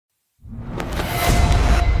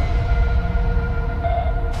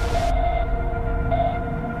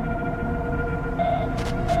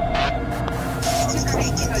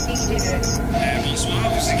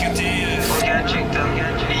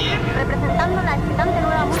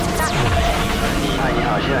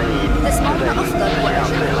تسمعون أفضل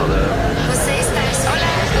وأجل.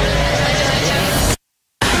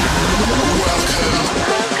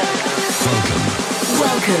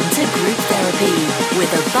 Welcome to Group Therapy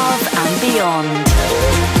with Above and Beyond.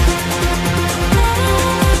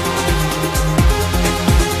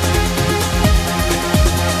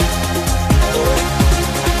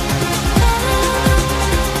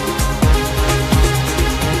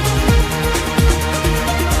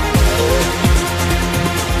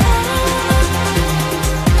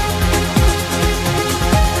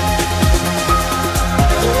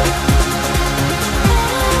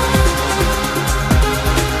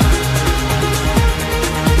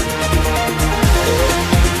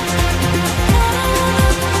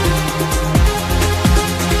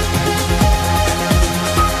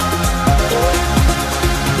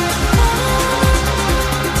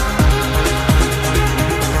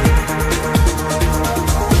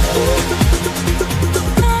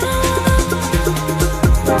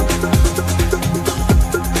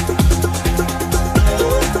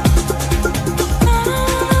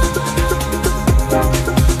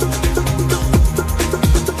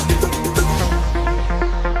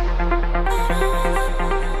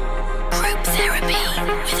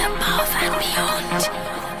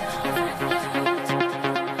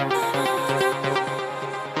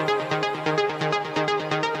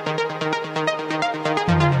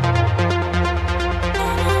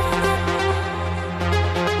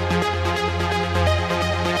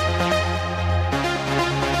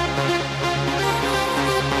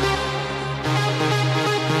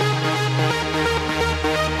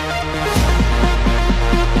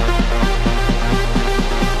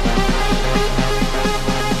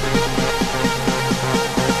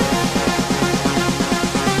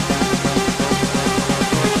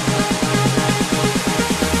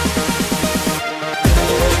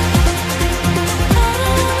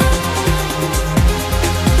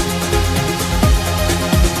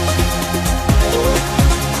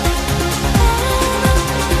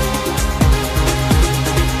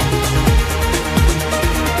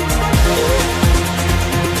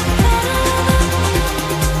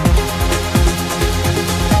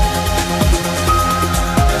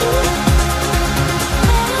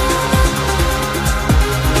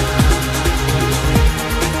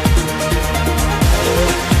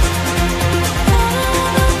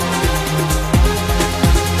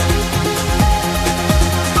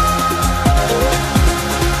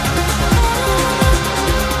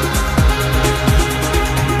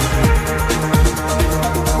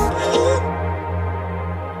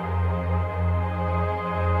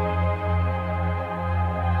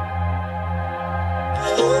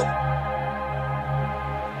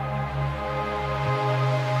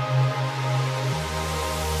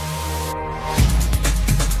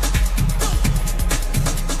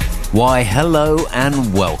 Why, hello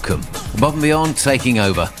and welcome. Above and Beyond taking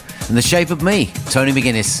over. In the shape of me, Tony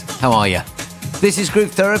McGuinness. How are you? This is Group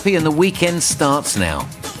Therapy and the weekend starts now.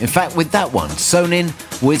 In fact, with that one, SØNIN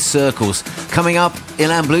with Circles. Coming up,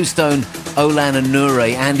 Ilan, Bluestone, Olan and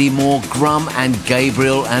Nourey, Andy Moor, Grum and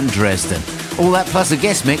Gabriel and Dresden. All that plus a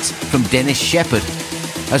guest mix from Dennis Sheperd.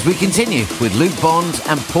 As we continue with Luke Bond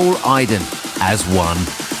and Paul Aiden as one.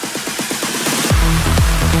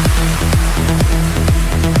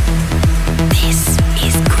 This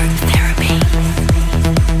is Group Therapy.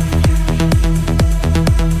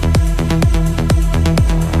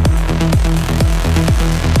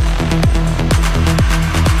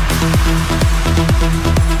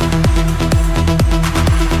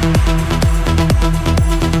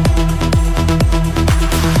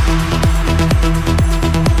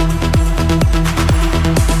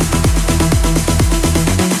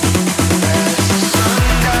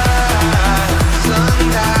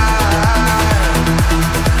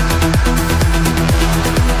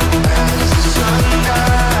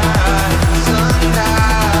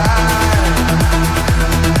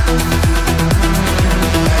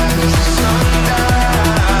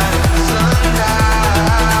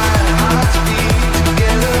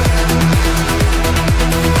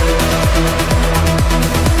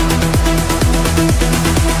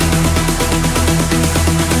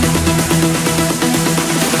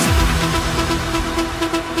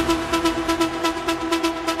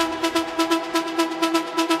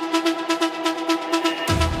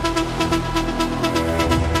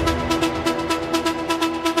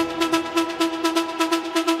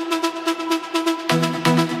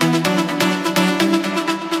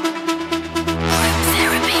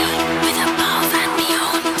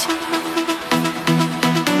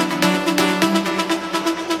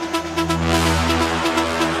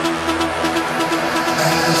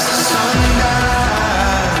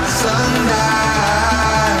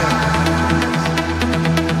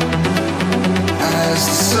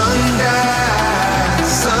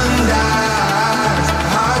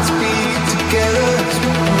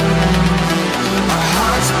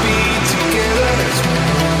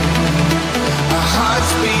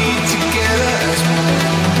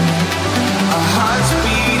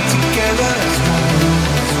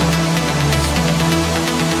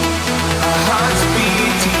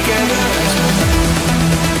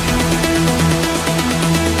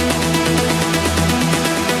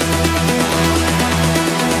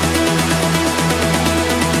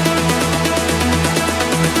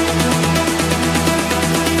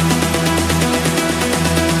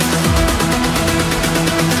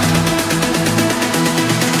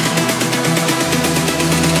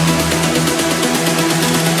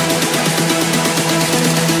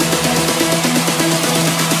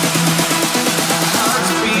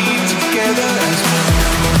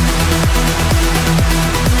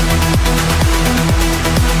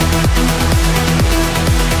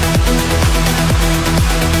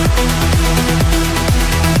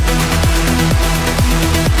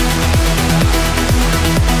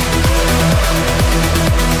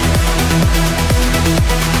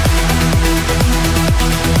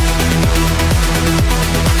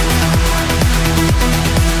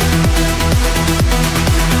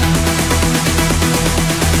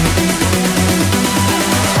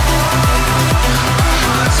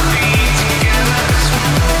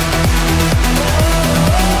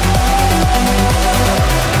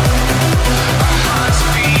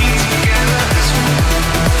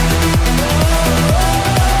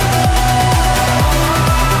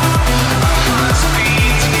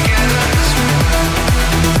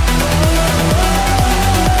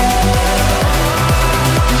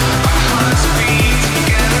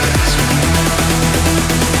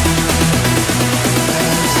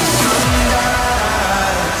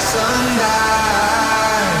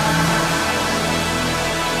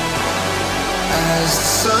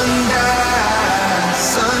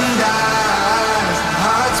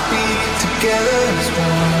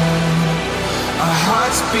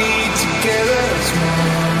 beat together as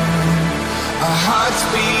one. Our hearts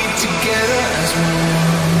beat together as one.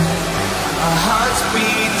 Our hearts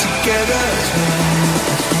beat together as one.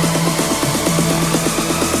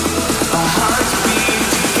 Our hearts beat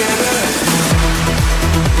together as one.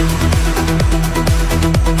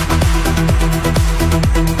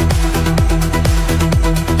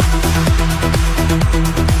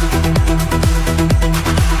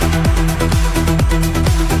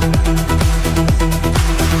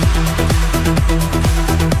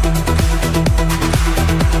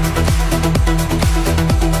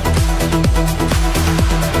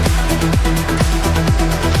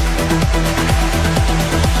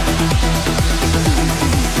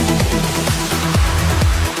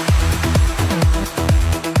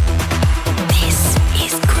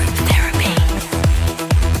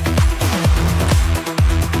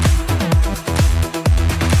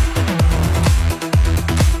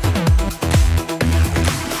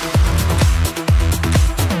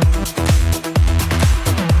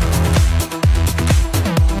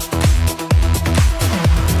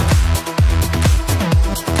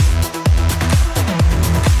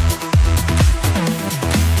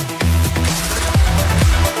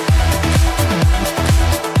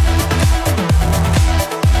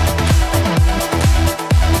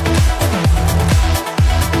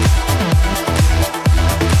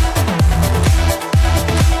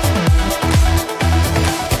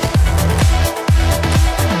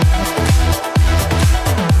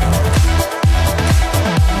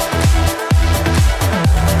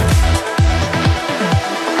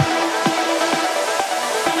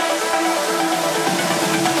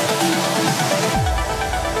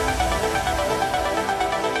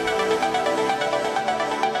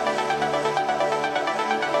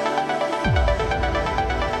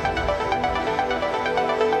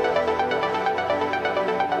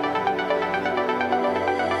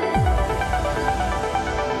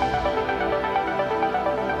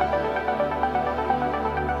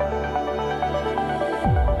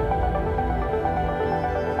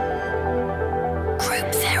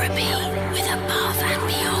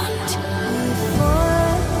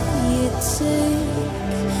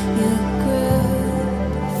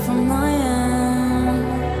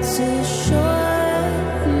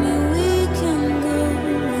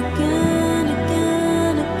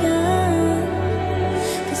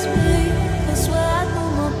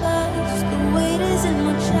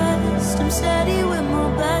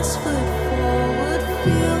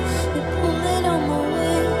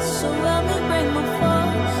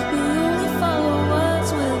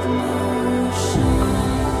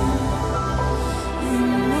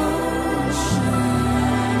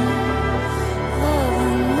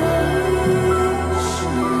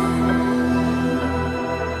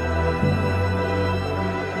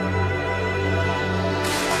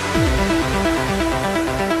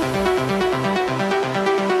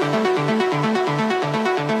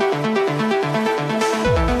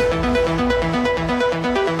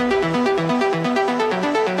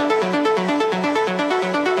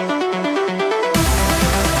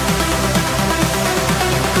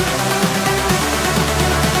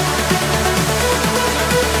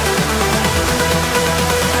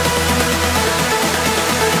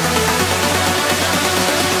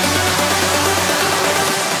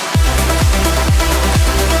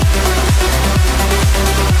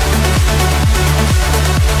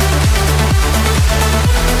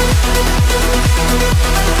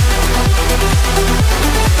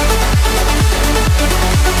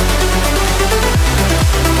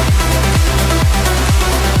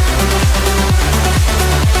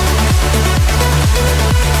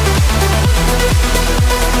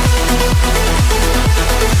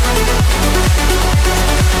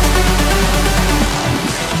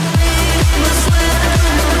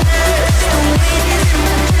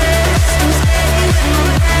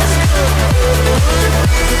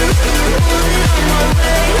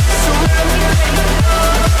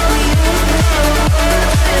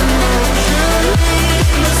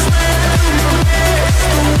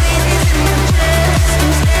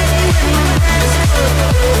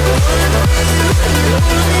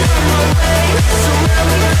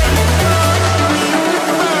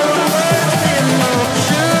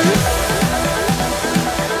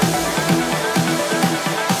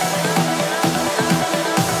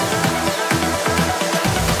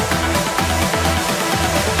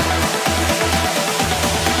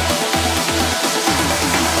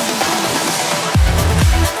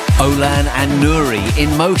 Olan and Nourey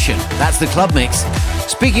in motion. That's the club mix.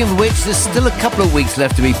 Speaking of which, there's still a couple of weeks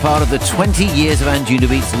left to be part of the 20 years of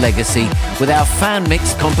Anjunabeats legacy with our fan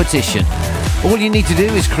mix competition. All you need to do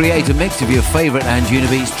is create a mix of your favourite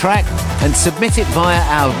Anjunabeats track and submit it via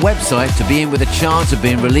our website to be in with a chance of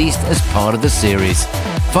being released as part of the series.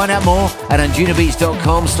 Find out more at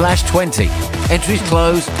anjunabeats.com/20. Entries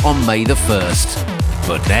close on May the 1st.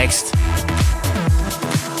 But next...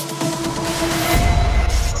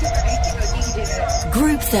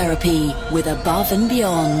 Group Therapy with Above and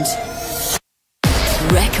Beyond.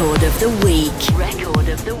 Record of the Week. Record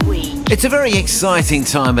of the Week. It's a very exciting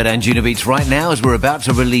time at Anjunabeats right now as we're about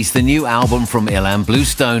to release the new album from Ilan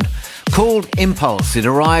Bluestone called Impulse. It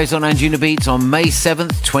arrives on Anjunabeats on May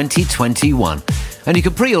 7th, 2021. And you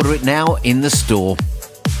can pre-order it now in the store.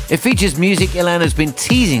 It features music Ilan has been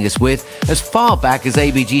teasing us with as far back as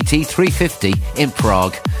ABGT 350 in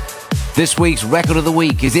Prague. This week's Record of the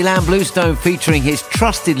Week is Ilan Bluestone featuring his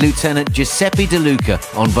trusted lieutenant Giuseppe De Luca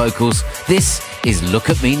on vocals. This is Look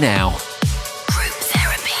at Me Now. Group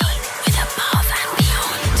Therapy with Above and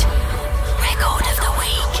Beyond. Record of the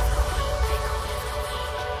Week.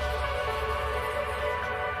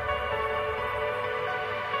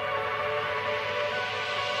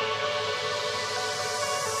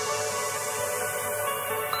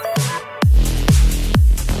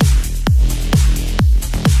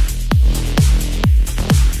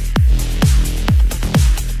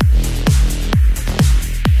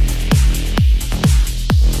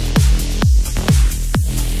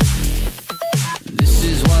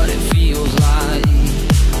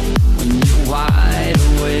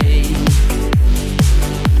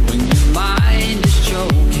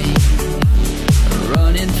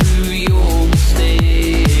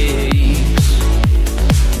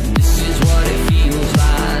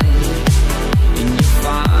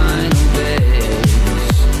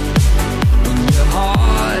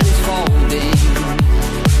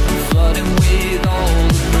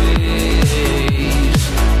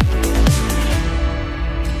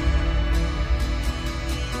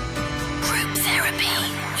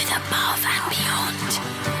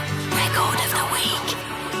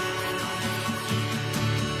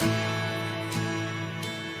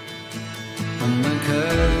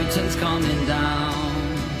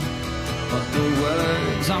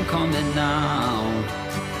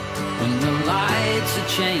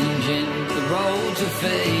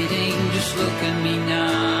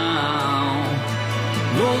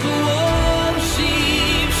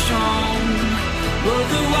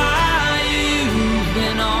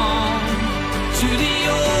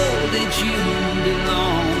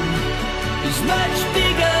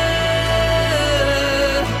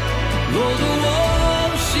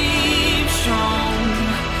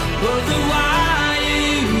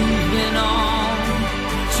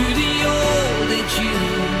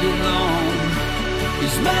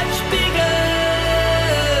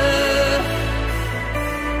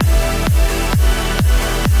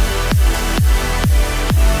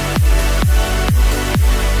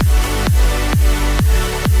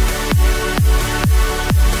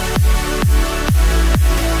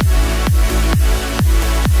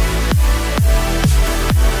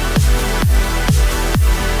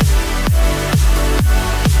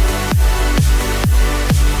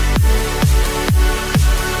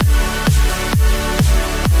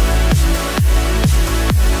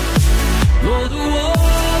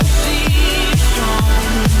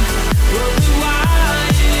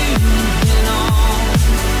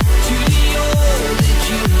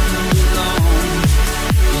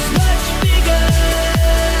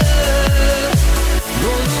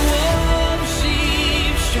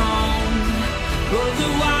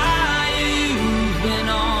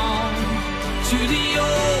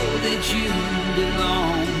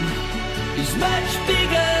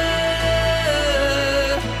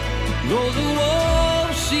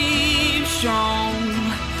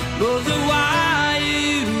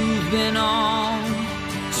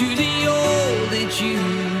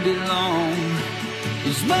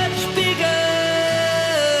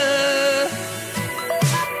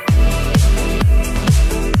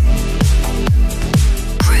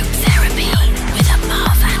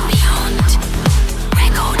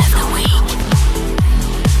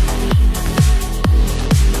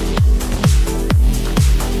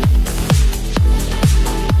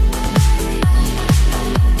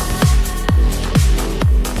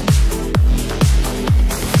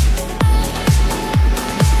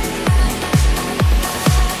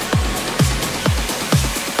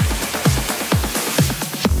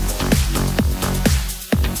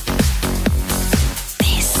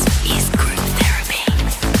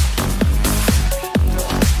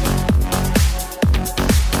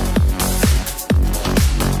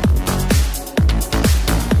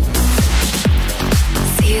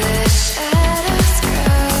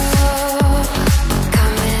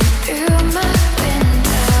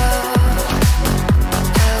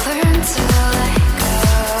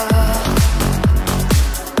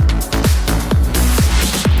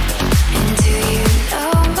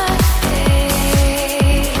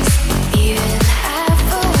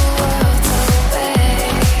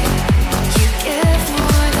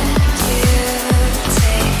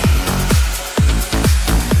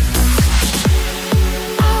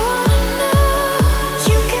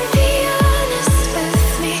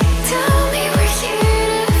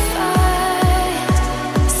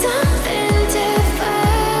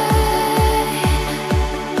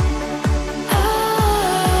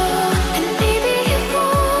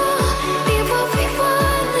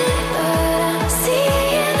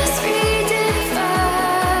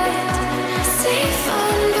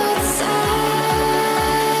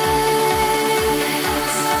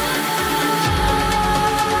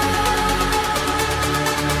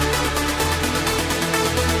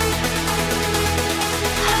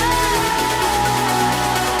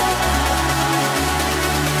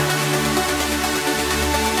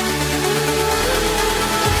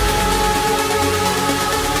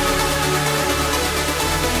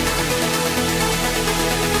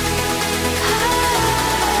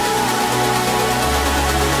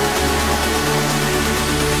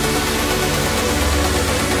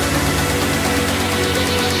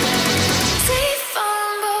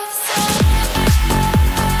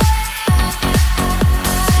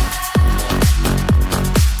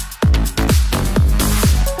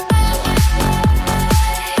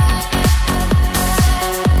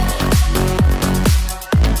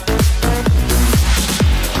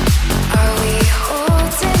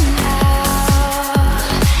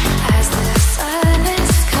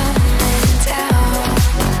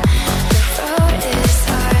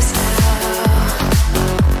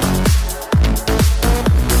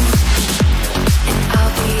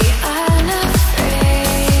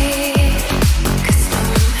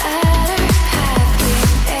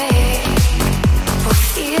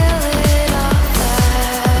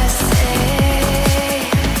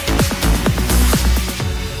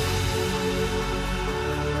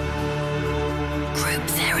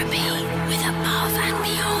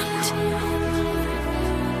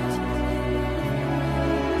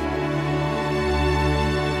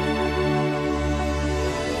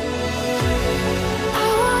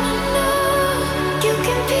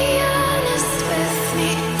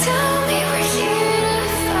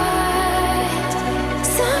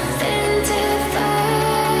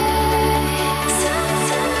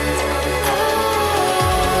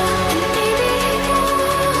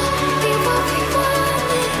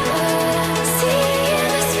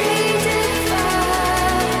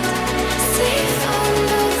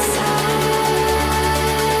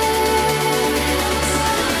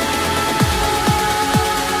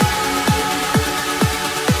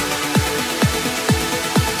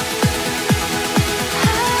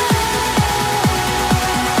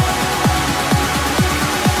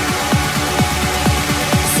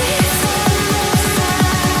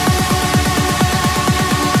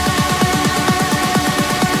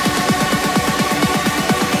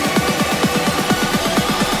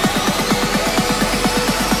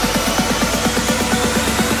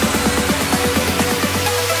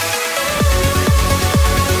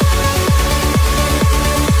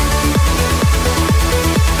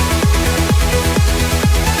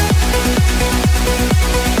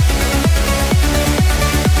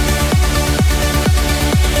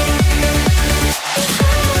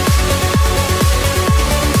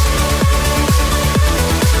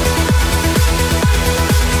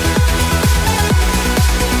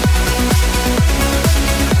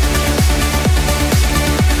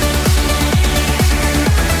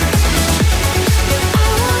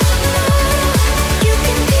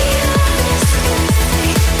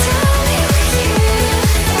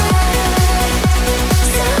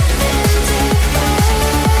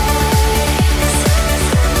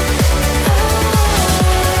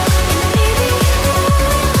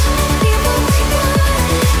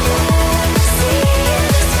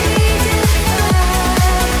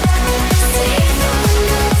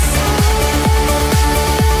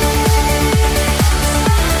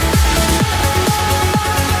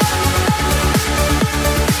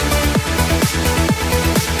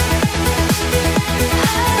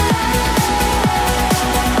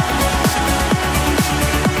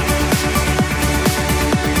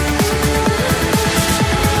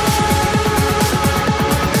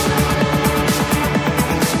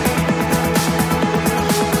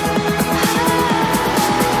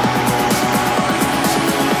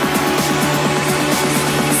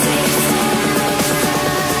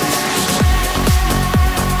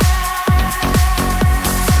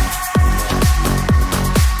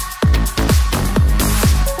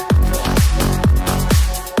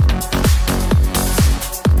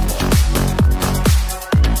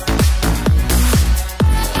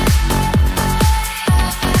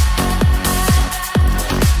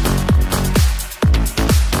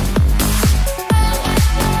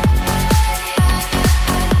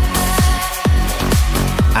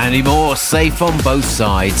 safe on both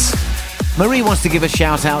sides. Marie wants to give a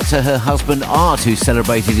shout out to her husband Art, who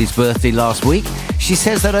celebrated his birthday last week. She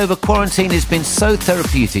says that over quarantine it's been so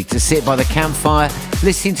therapeutic to sit by the campfire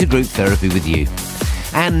listening to group therapy with you.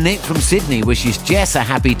 And Nick from Sydney wishes Jess a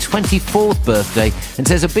happy 24th birthday and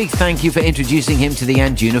says a big thank you for introducing him to the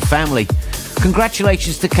Anjuna family.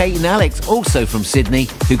 Congratulations to Kate and Alex, also from Sydney,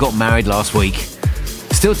 who got married last week.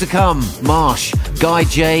 Still to come, Marsh, Guy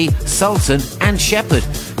J, Sultan and Shepard.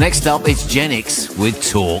 Next up, it's Genix with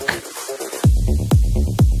Talk.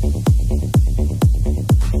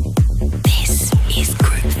 This is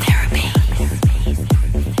group therapy.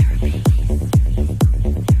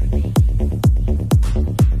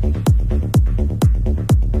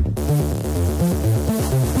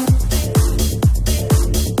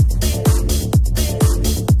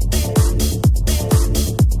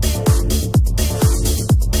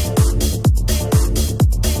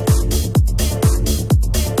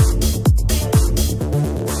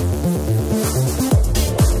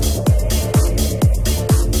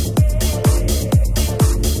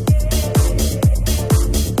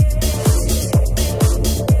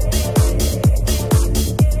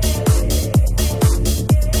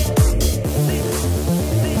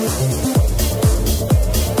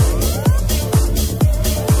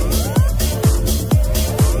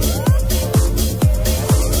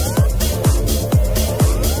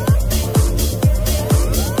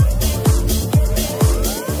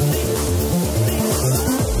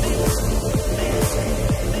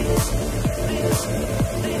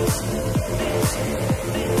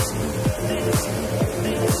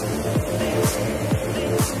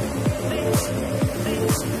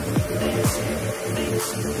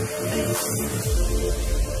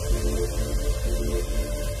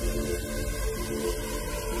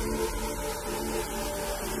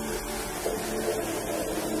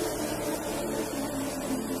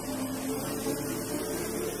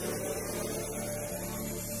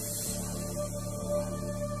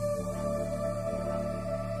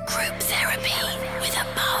 Group therapy with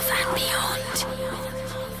Above and Beyond.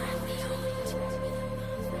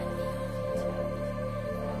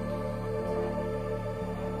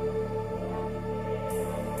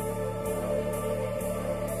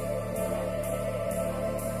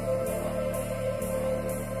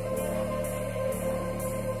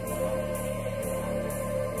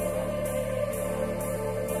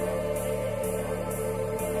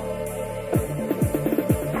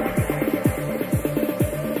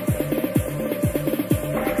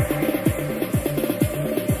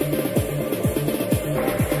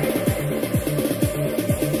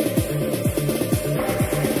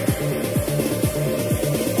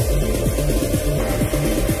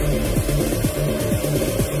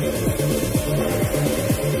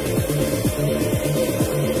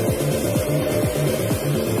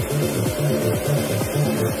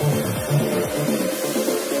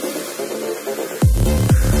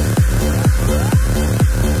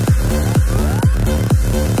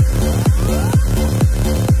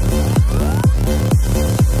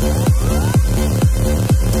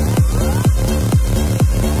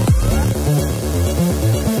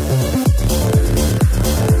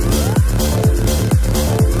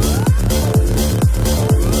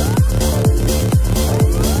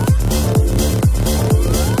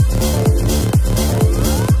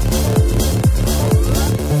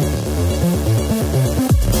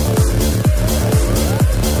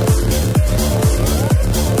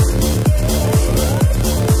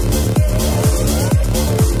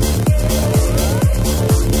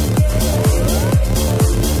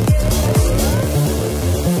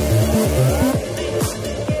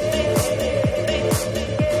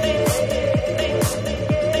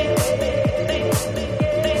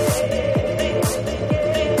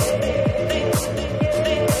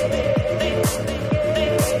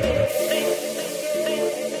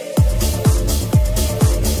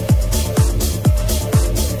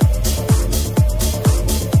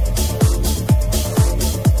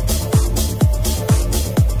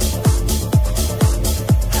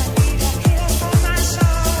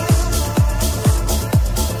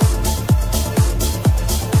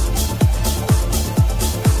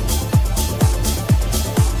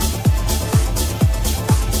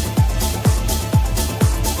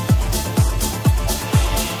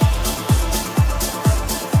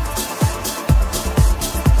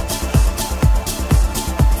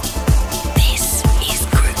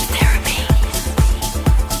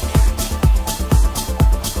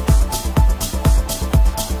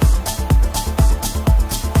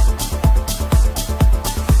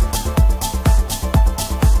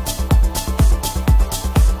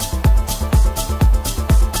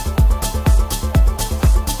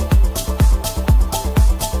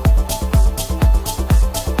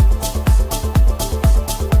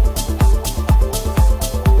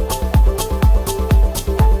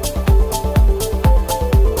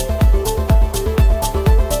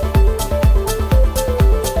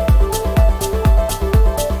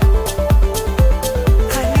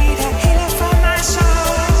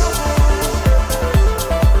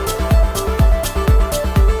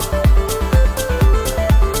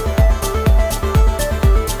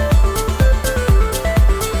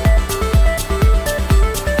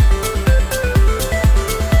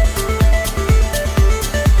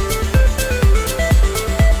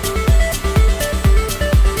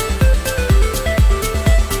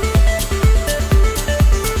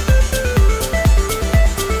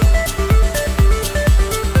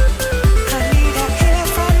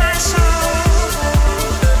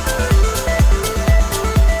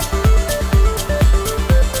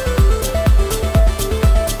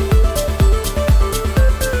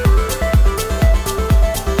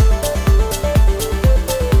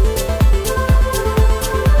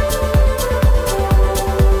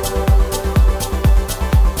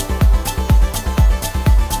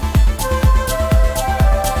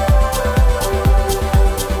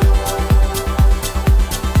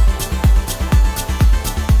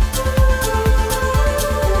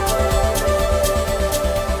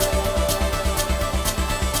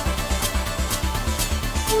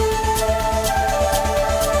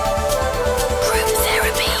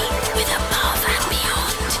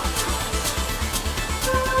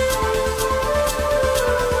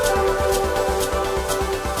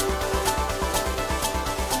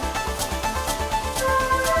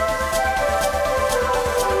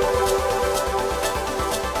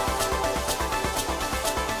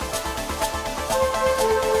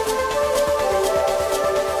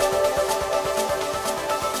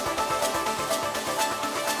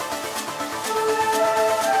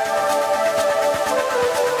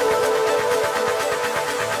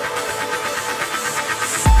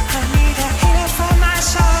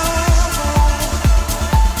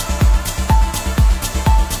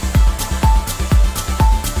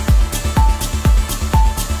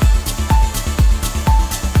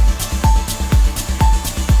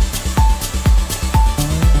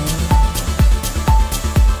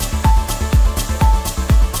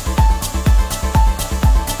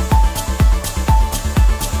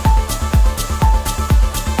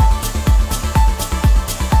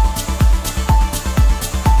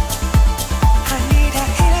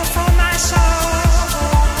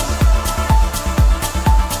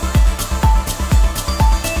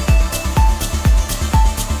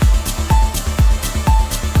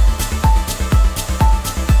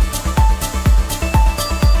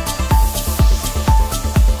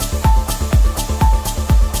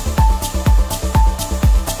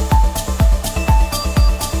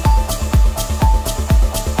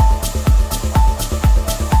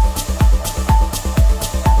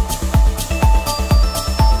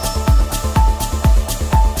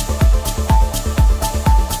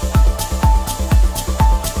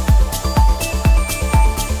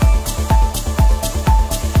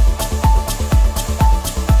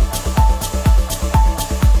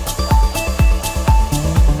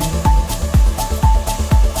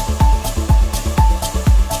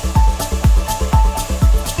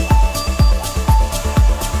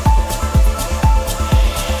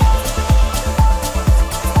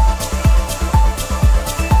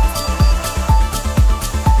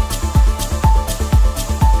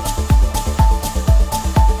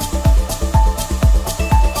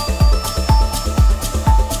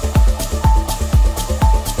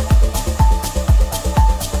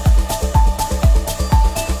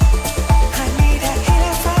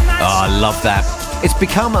 love that. It's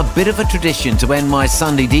become a bit of a tradition to end my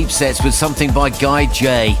Sunday Deep sets with something by Guy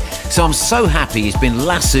J, so I'm so happy he's been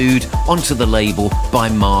lassoed onto the label by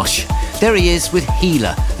Marsh. There he is with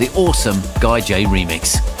Healer, the awesome Guy J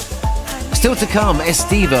remix. Still to come,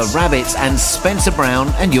 Estiva, Rabbits and Spencer Brown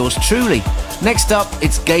and yours truly. Next up,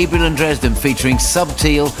 it's Gabriel and Dresden featuring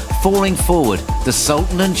Teal, Falling Forward, the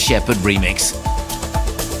Sultan and Shepard remix.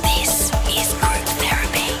 This is Group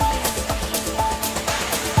Therapy.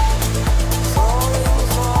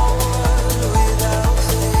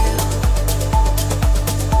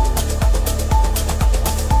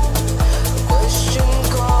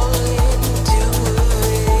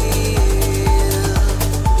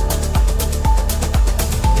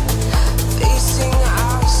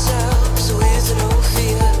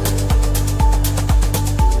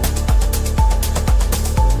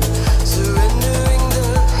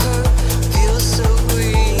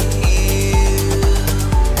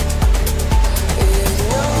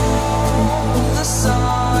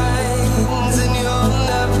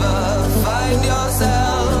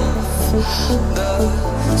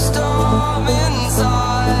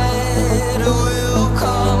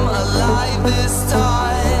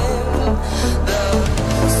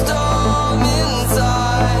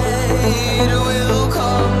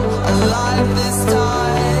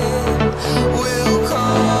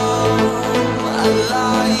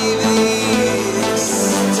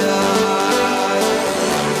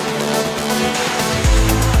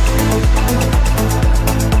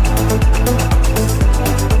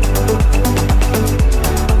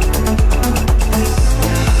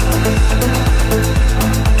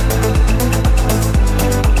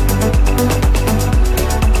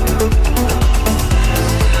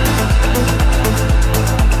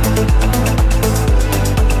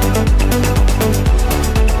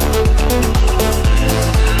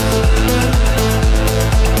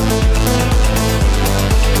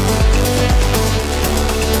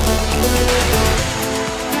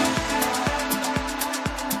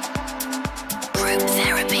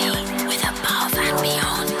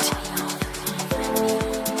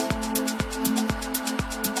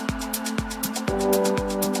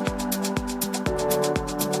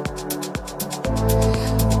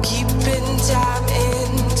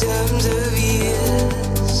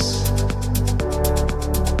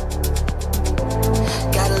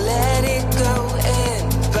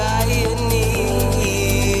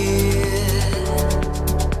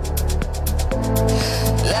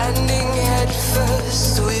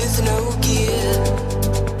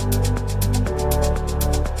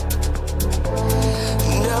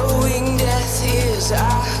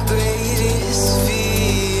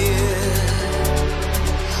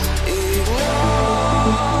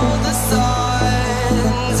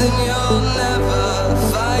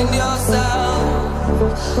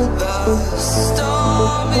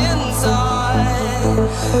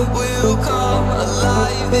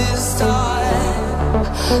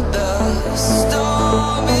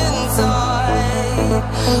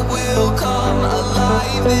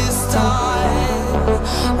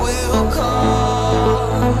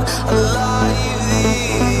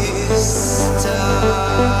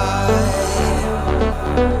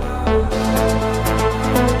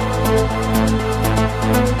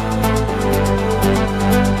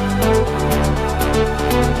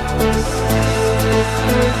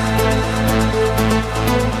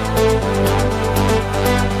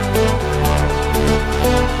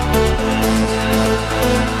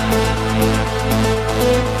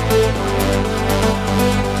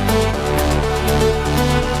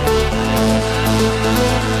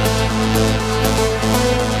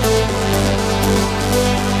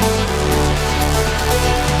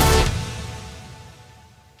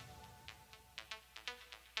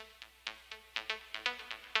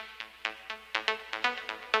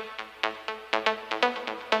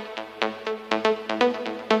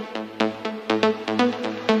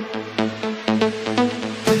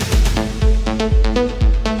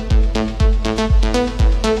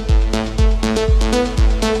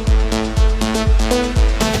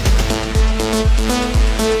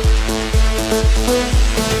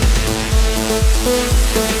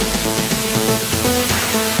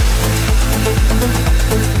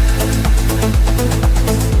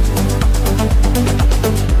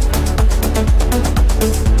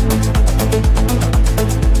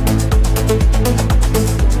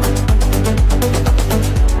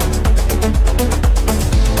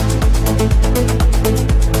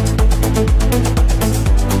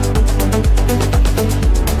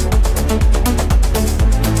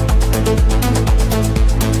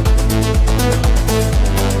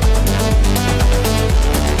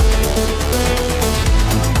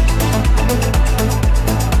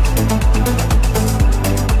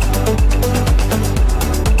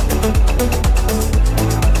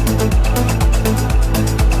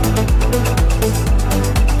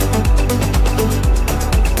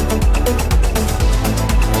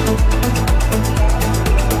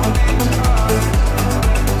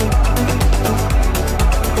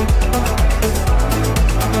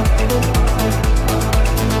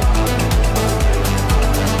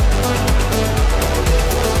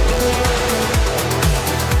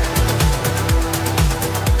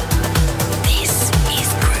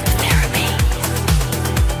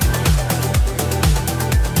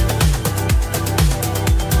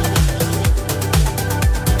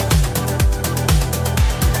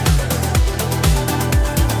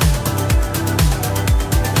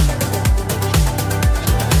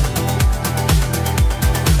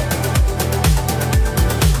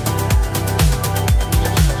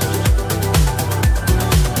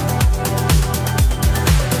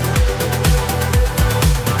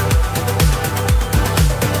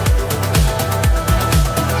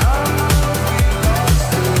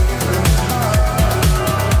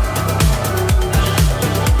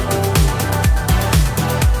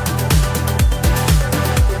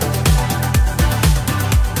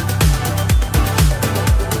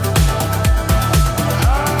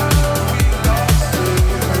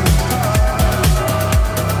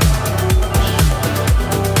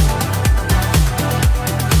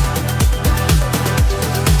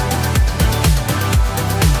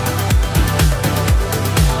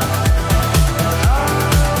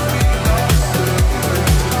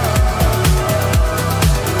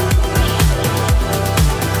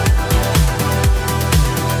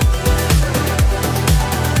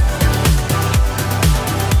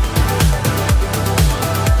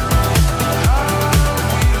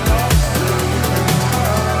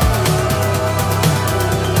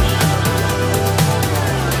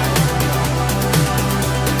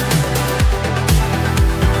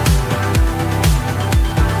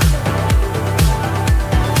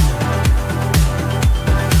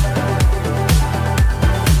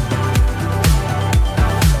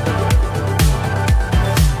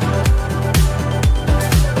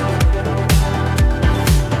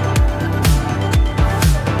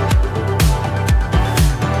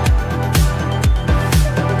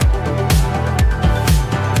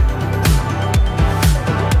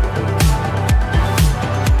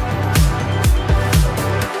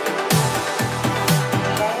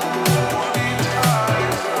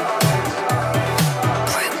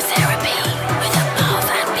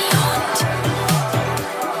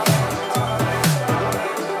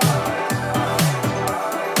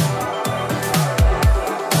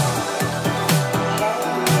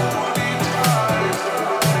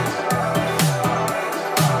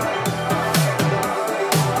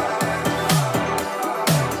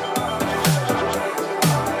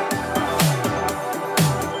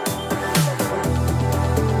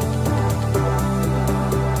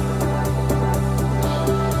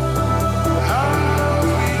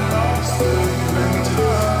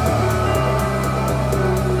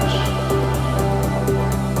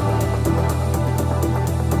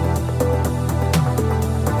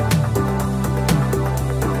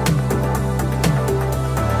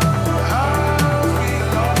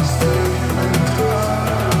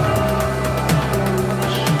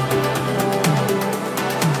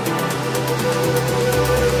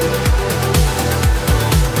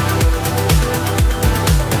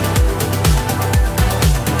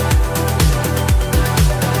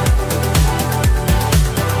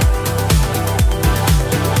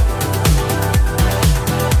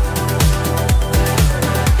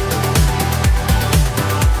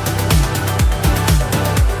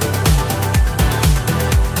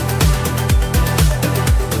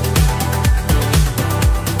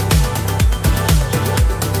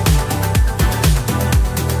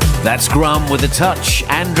 That's Grum with a touch.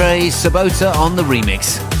 Andre Sobota on the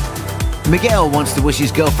remix. Miguel wants to wish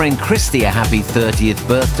his girlfriend Christy a happy 30th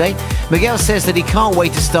birthday. Miguel says that he can't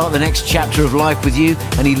wait to start the next chapter of life with you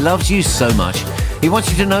and he loves you so much. He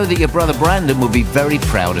wants you to know that your brother Brandon will be very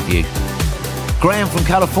proud of you. Graham from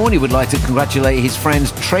California would like to congratulate his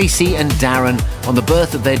friends Tracy and Darren on the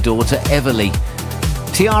birth of their daughter Everly.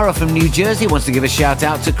 Tiara from New Jersey wants to give a shout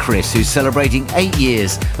out to Chris, who's celebrating 8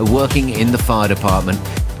 years of working in the fire department.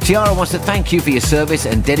 Tiara wants to thank you for your service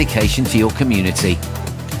and dedication to your community.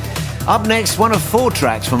 Up next, one of 4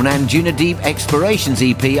 tracks from an Anjunadeep Explorations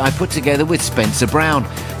EP I put together with Spencer Brown.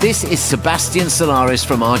 This is Sebastian Sellares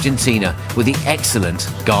from Argentina with the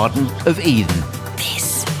excellent Garden of Eden.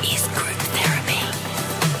 This is Group Therapy.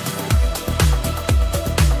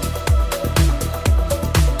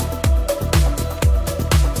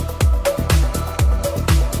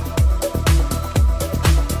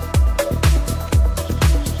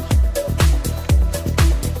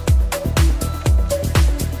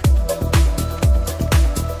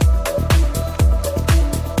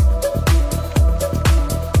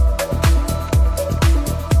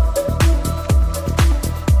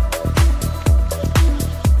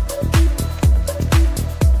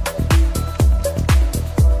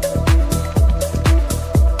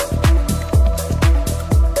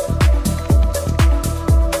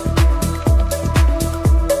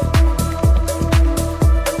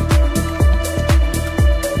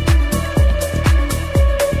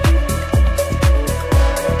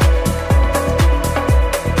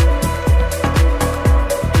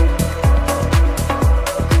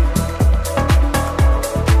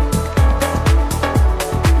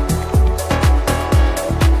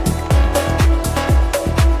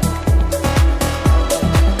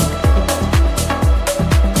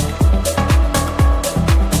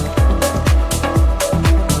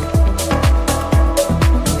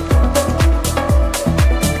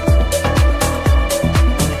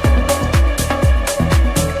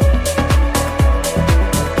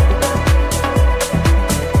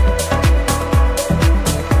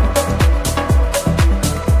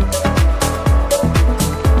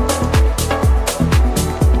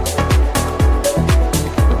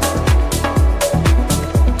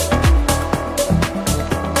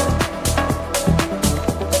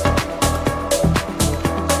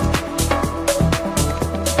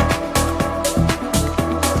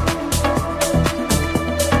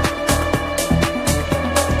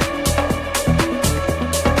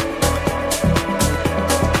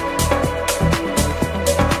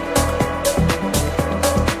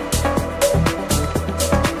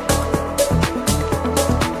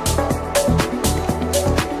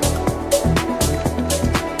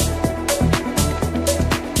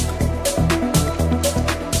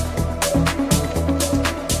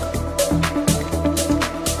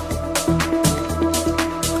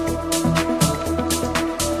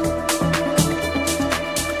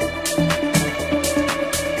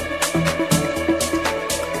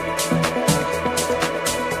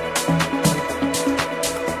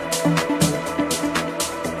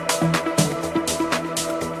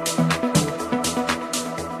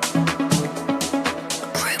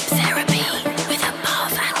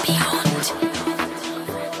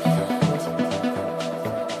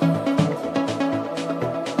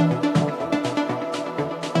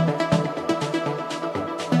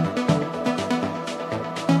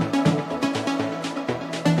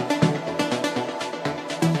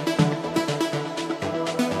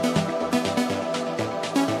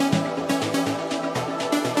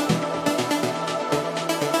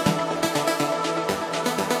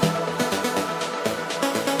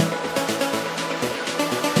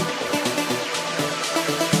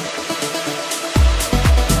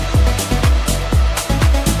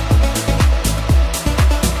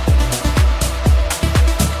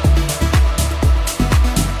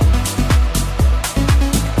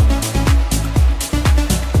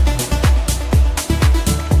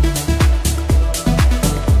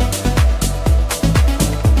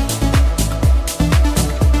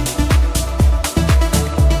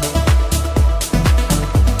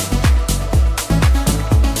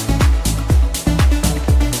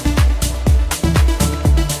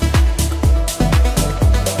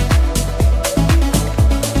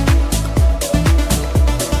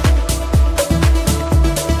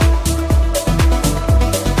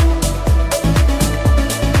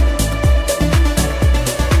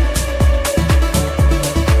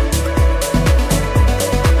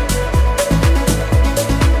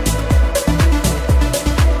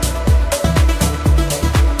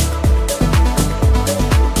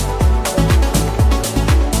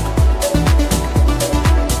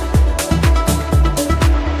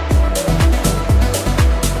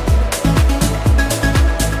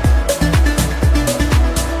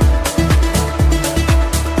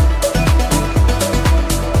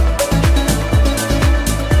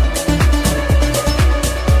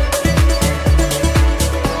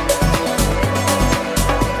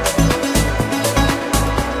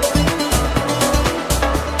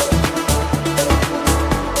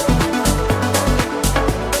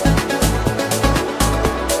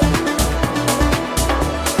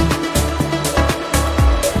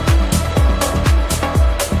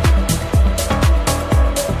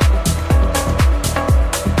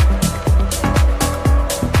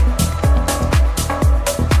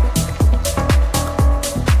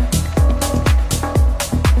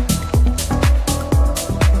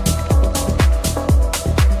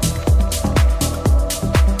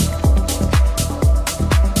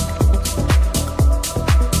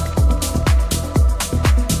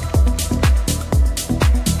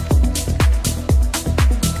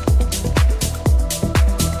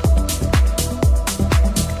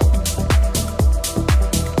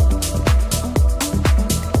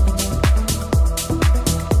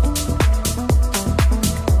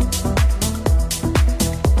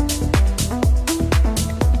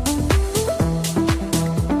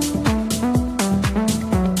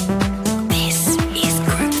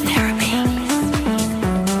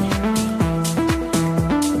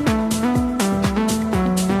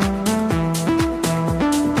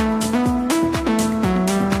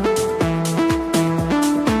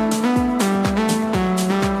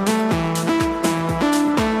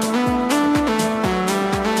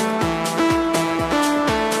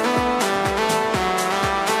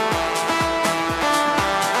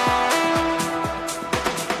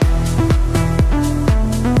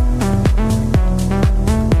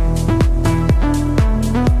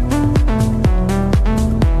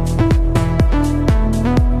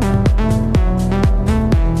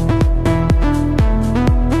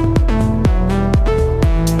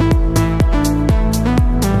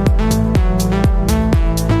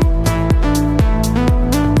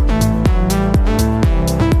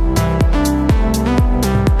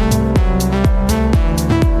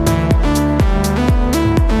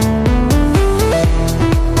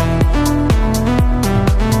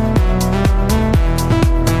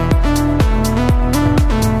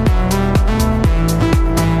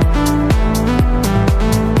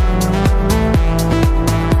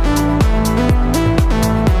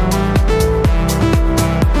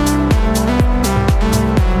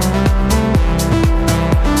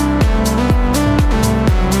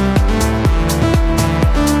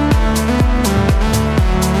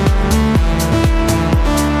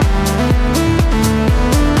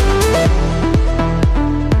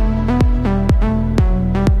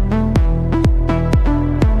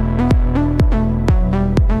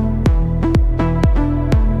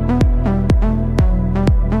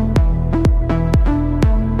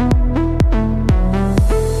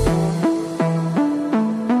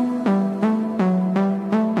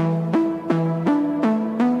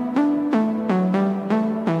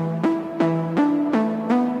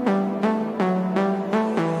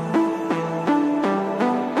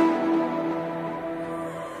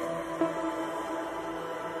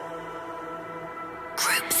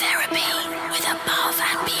 with above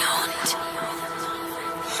and beyond.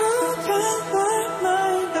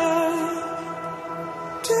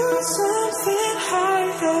 Do something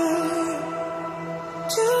higher.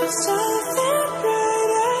 Do something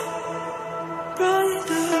brighter,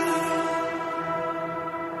 brighter.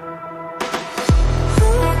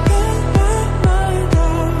 Open my mind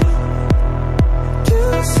up. Do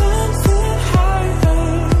something higher.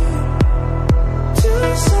 Do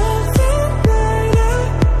something brighter,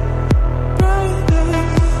 brighter,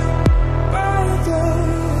 brighter.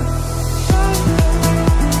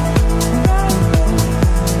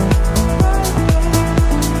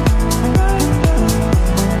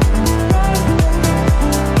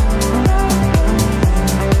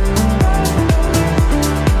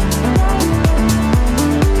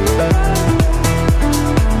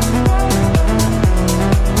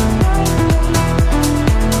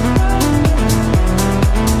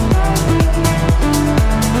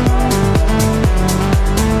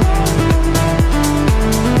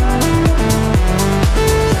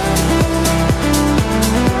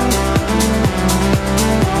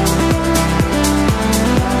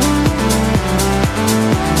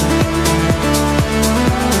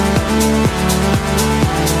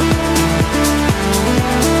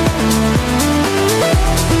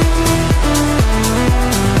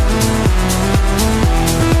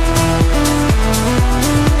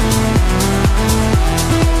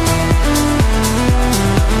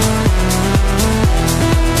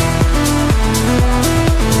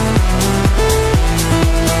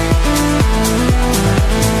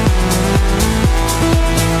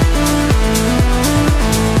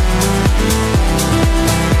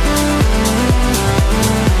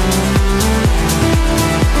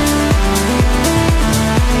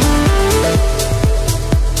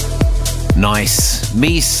 Nice.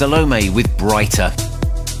 Mees Salomé with Brighter.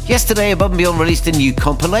 Yesterday, Above and Beyond released a new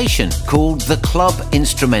compilation called The Club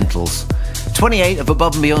Instrumentals. 28 of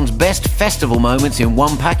Above and Beyond's best festival moments in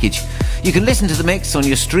one package. You can listen to the mix on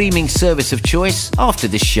your streaming service of choice after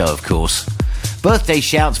this show, of course. Birthday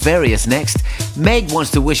shouts various next. Meg wants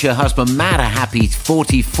to wish her husband Matt a happy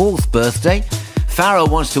 44th birthday. Farah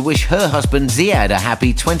wants to wish her husband Ziad a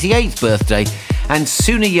happy 28th birthday. And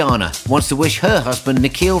Sunayana wants to wish her husband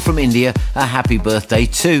Nikhil from India a happy birthday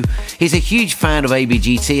too. He's a huge fan of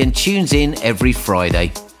ABGT and tunes in every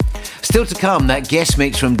Friday. Still to come, that guest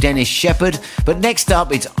mix from Dennis Sheperd, but next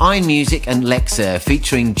up it's Einmusik and Lexer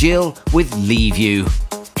featuring Jyll with Leave You.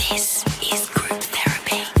 This is Group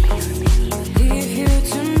Therapy. Leave you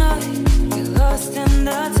tonight, you're lost in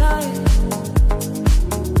the tide.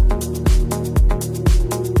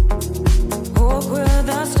 Walk with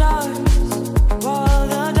the stars while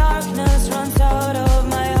the darkness runs out of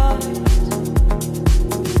my heart.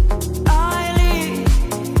 I leave,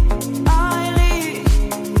 I leave.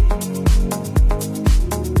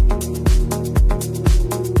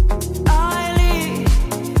 I leave,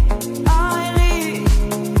 I leave.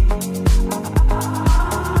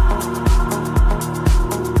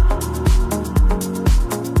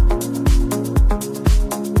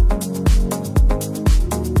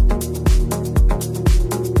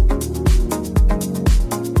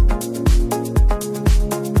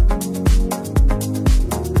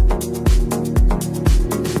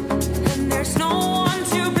 And there's no one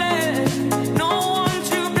to blame, no one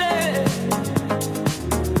to blame.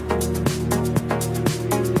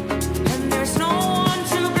 And there's no one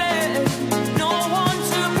to blame, no one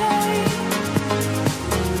to blame.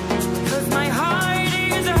 'Cause my heart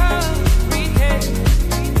is a hurricane.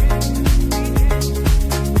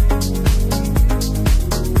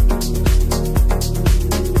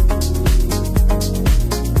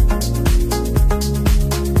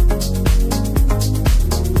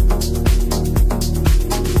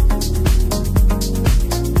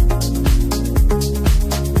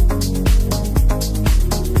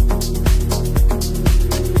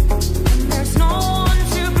 And there's no one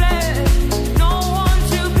to blame, no one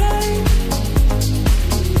to blame.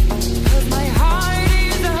 'Cause my heart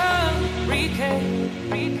is a hurricane.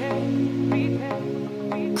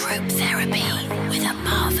 Group Therapy with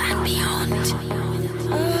Above and Beyond.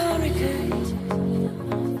 Hurricane.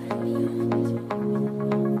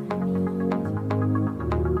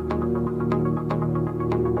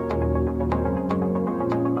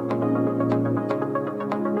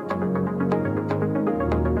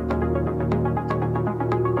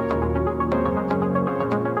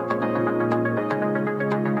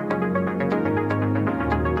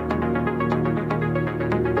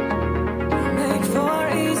 Made for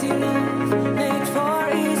easy love, made for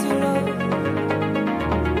easy love.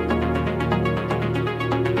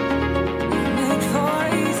 Made for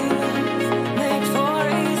easy love.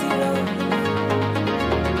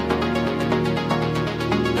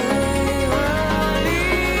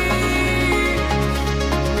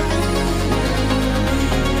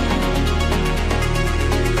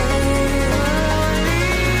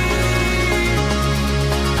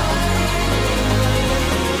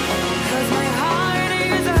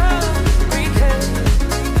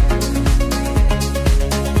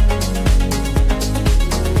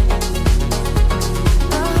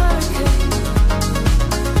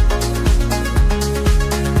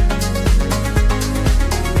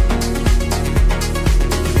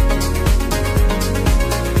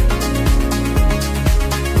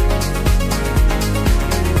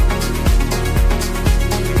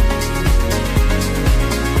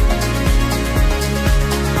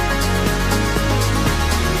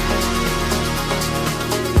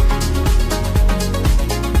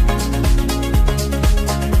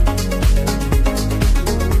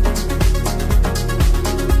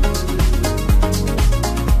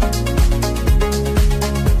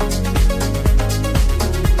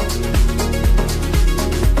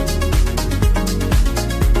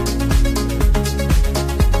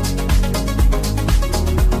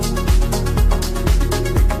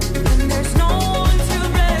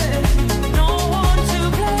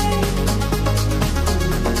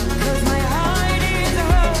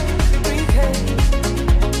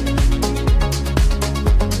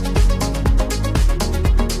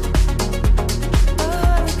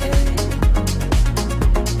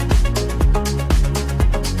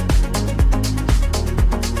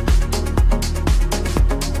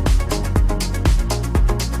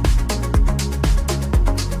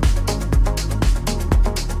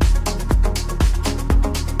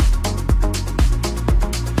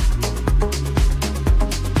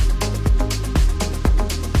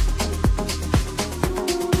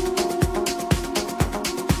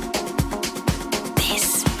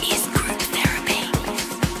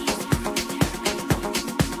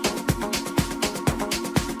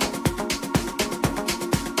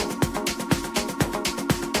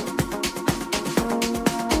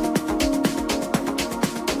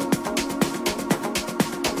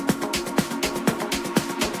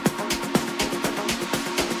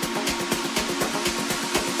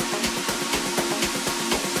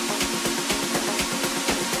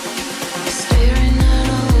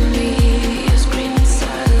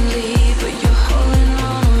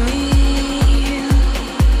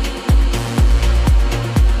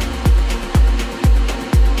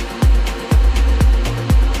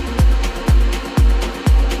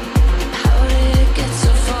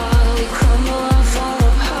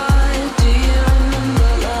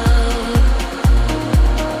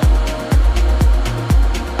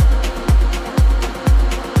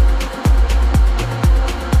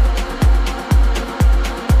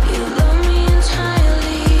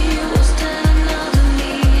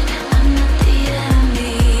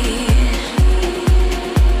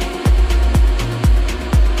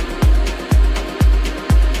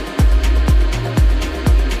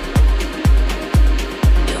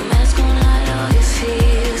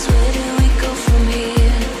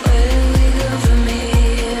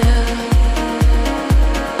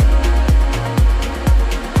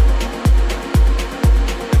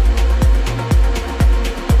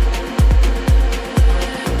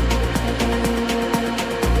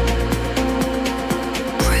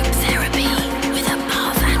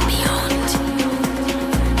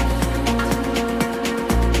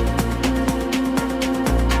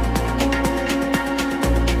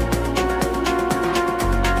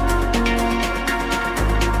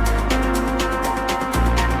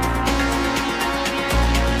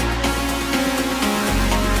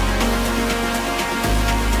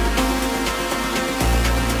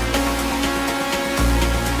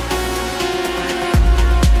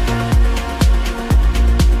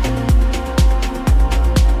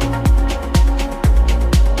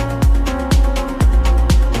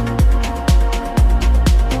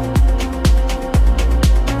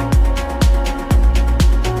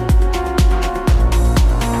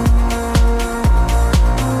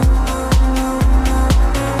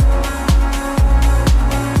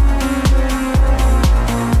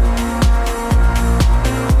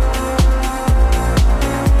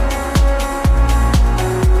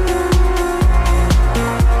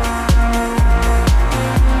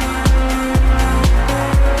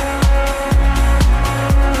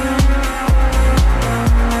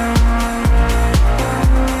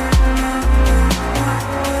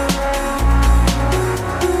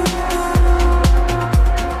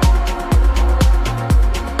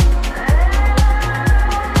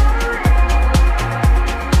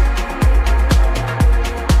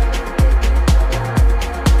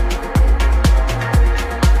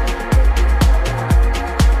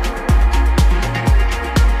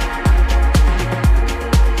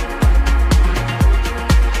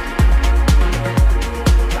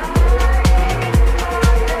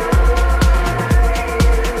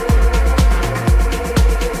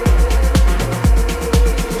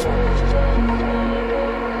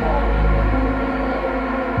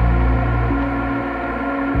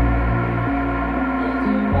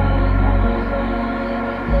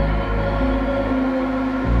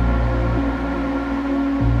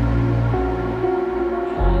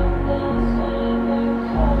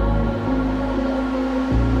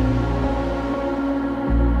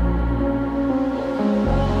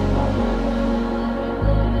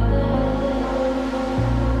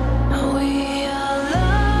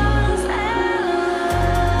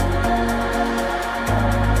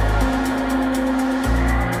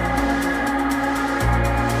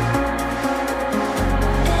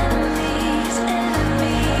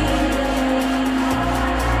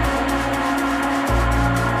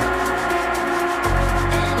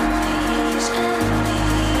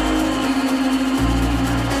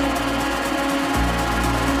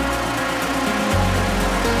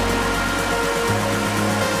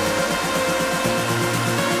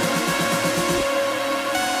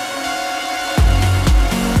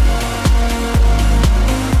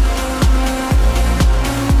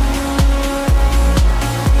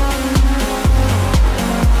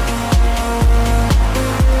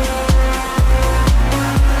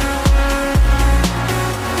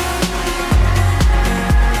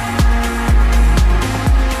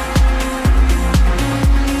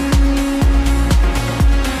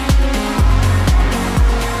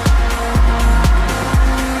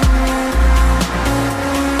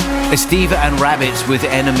 Estiva and Rabbits with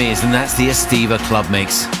Enemies, and that's the Estiva Club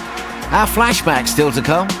Mix. Our flashback still to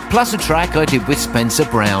come, plus a track I did with Spencer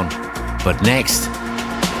Brown. But next...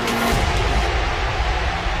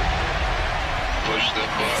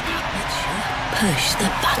 Push the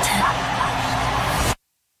button.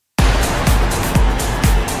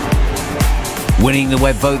 Winning the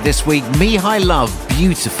web vote this week, Mihai Love,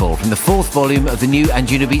 Beautiful, from the 4th volume of the new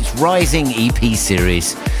Anjunabeats Rising EP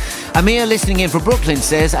series. Amir, listening in from Brooklyn,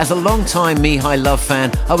 says, as a long-time Mihai Love fan,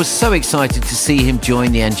 I was so excited to see him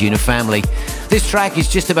join the Anjuna family. This track is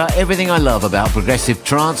just about everything I love about progressive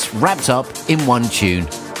trance, wrapped up in one tune.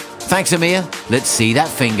 Thanks, Amir. Let's see that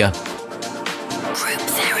finger. Group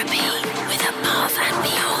therapy with Above and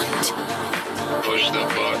Beyond. Push the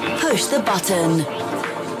button. Push the button.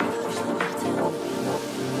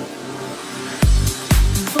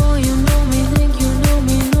 Before you know me, think you know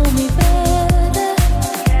me better.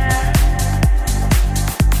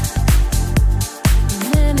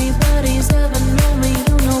 Than anybody's ever known me,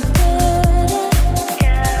 you know better.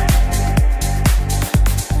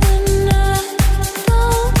 And I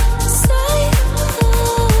don't say a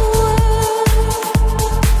word.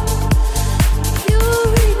 You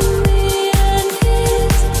read me and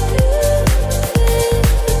it's beautiful.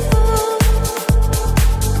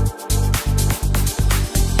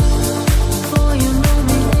 Before you know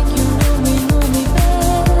me, think you know me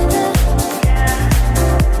better. Than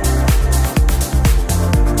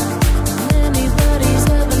anybody's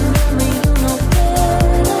ever known me, you know better.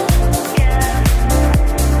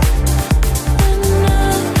 And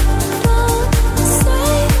I don't say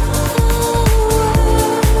a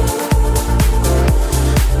word.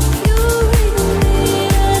 You read me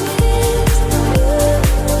and it's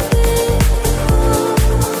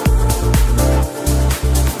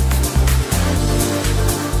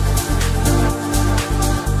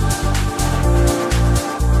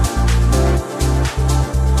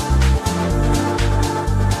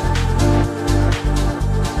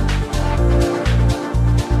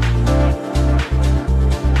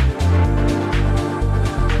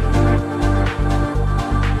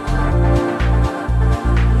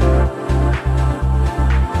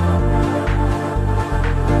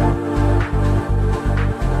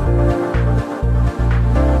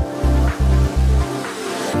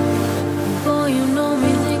Before you know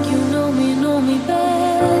me, think you know me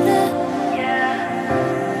better.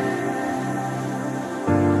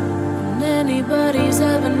 Than anybody's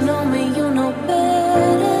ever known me, you know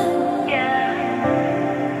better.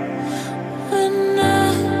 And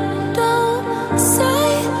I don't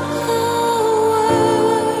say a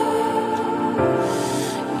word.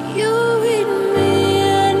 You read me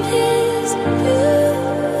and it's beautiful.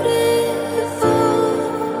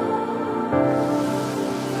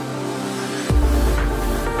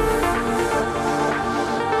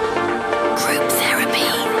 Group therapy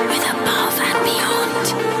with Above and Beyond.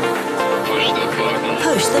 Push the button.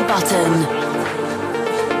 Push the button. You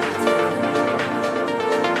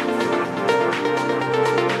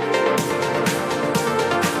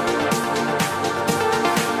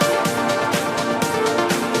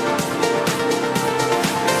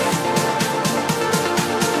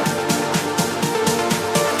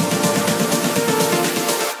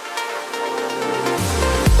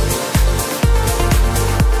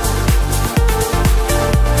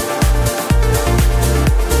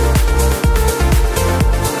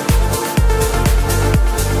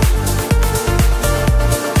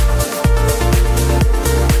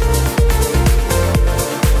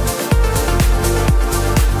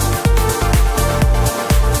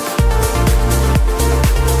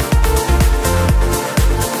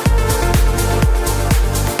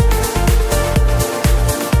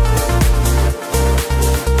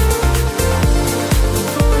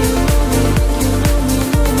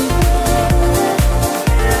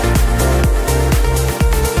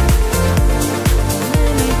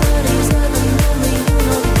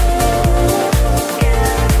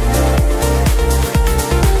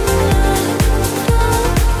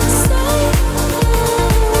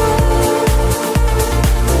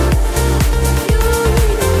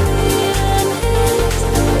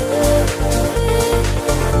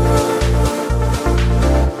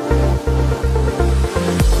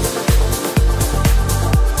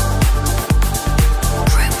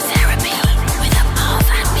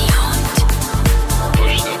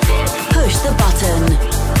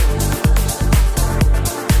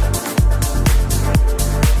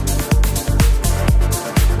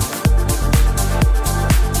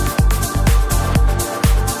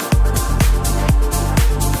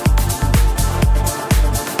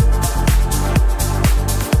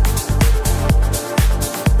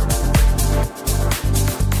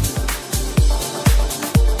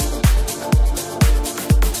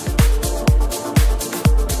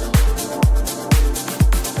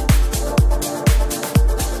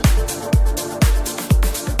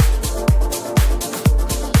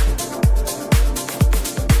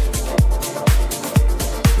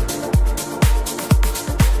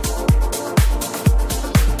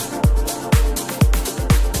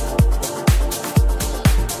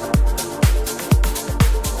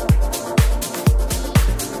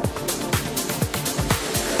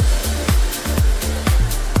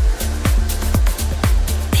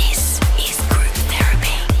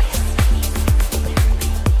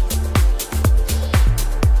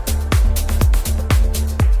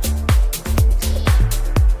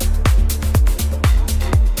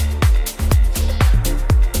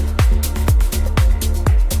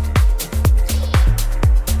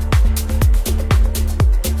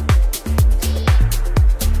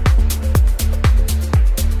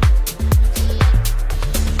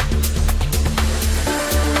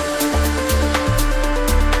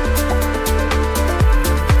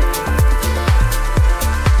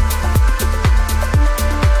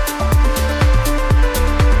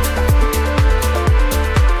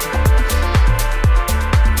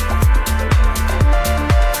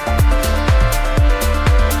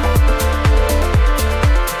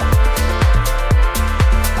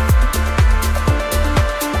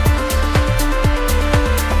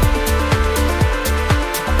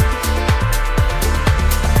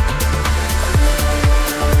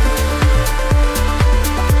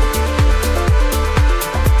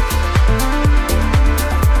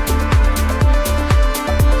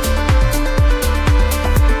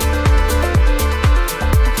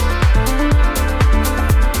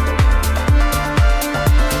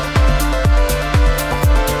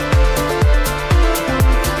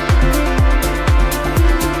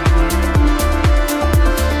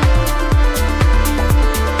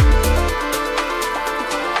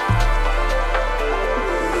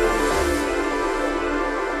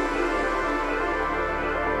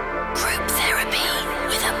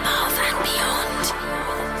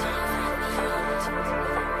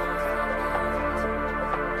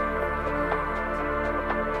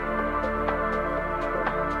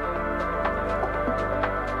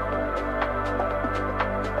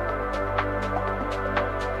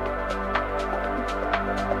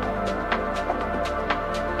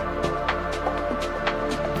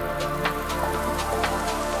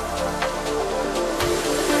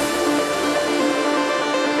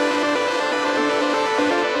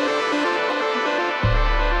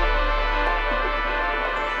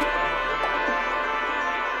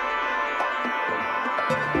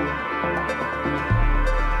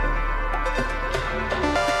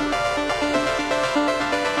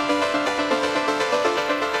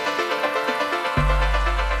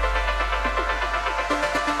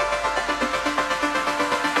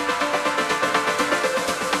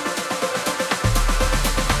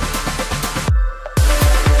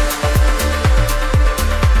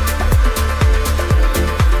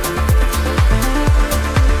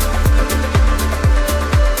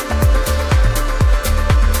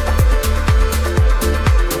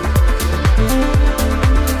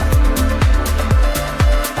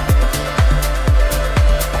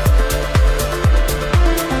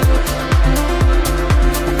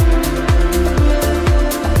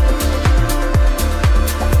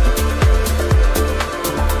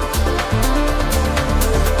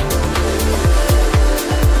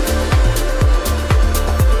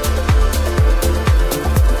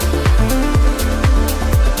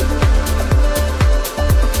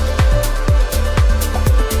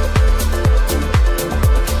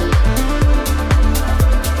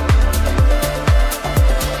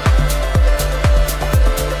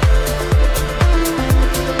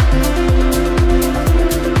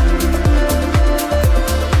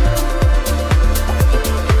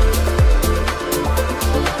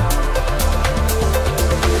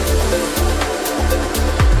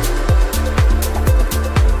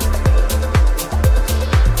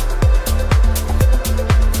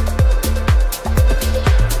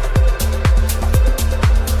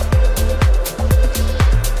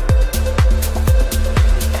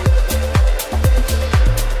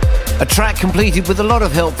track completed with a lot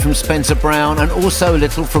of help from Spencer Brown and also a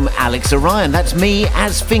little from Alex Orion. That's me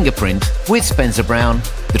as Fingerprint with Spencer Brown.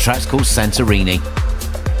 The track's called Santorini.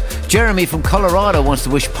 Jeremy from Colorado wants to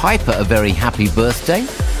wish Piper a very happy birthday.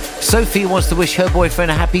 Sophie wants to wish her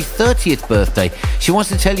boyfriend a happy 30th birthday. She wants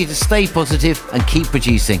to tell you to stay positive and keep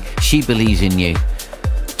producing. She believes in you.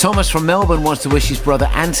 Thomas from Melbourne wants to wish his brother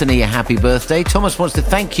Anthony a happy birthday. Thomas wants to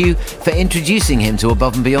thank you for introducing him to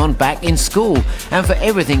Above and Beyond back in school and for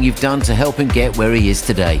everything you've done to help him get where he is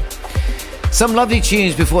today. Some lovely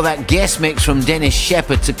tunes before that guest mix from Dennis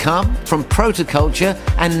Sheperd to come, from Protoculture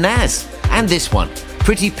and Naz. And this one,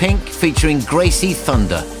 Pretty Pink featuring Gracie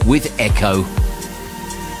Thunder with Echo.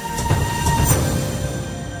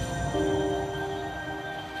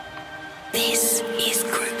 This is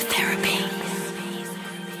group therapy.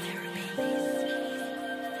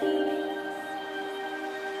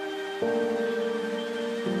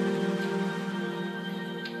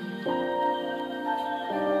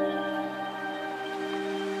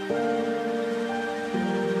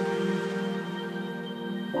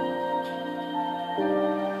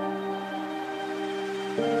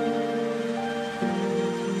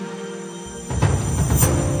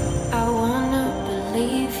 I wanna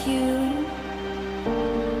believe you.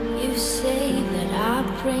 You say that I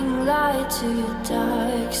bring light to your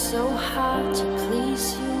dark, so hard to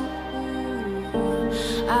please you.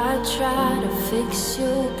 I try to fix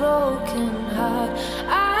your broken heart.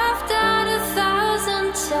 I've done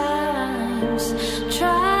 1,000 times,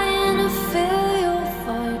 trying to fill your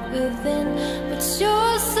void within, but your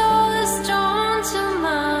soul is drawn to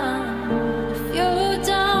mine. If you're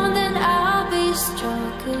down, then I'll be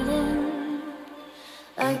struggling.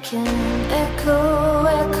 I can echo,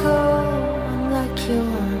 I'm like you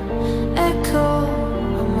are. Echo,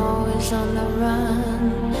 I'm always on the run.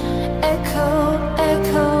 Echo,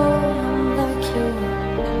 I'm like you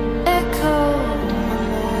are. Echo, I'm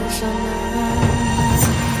always on the run.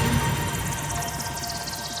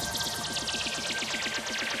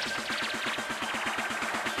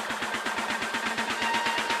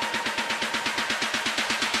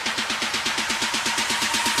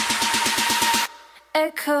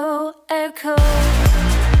 Echo, echo.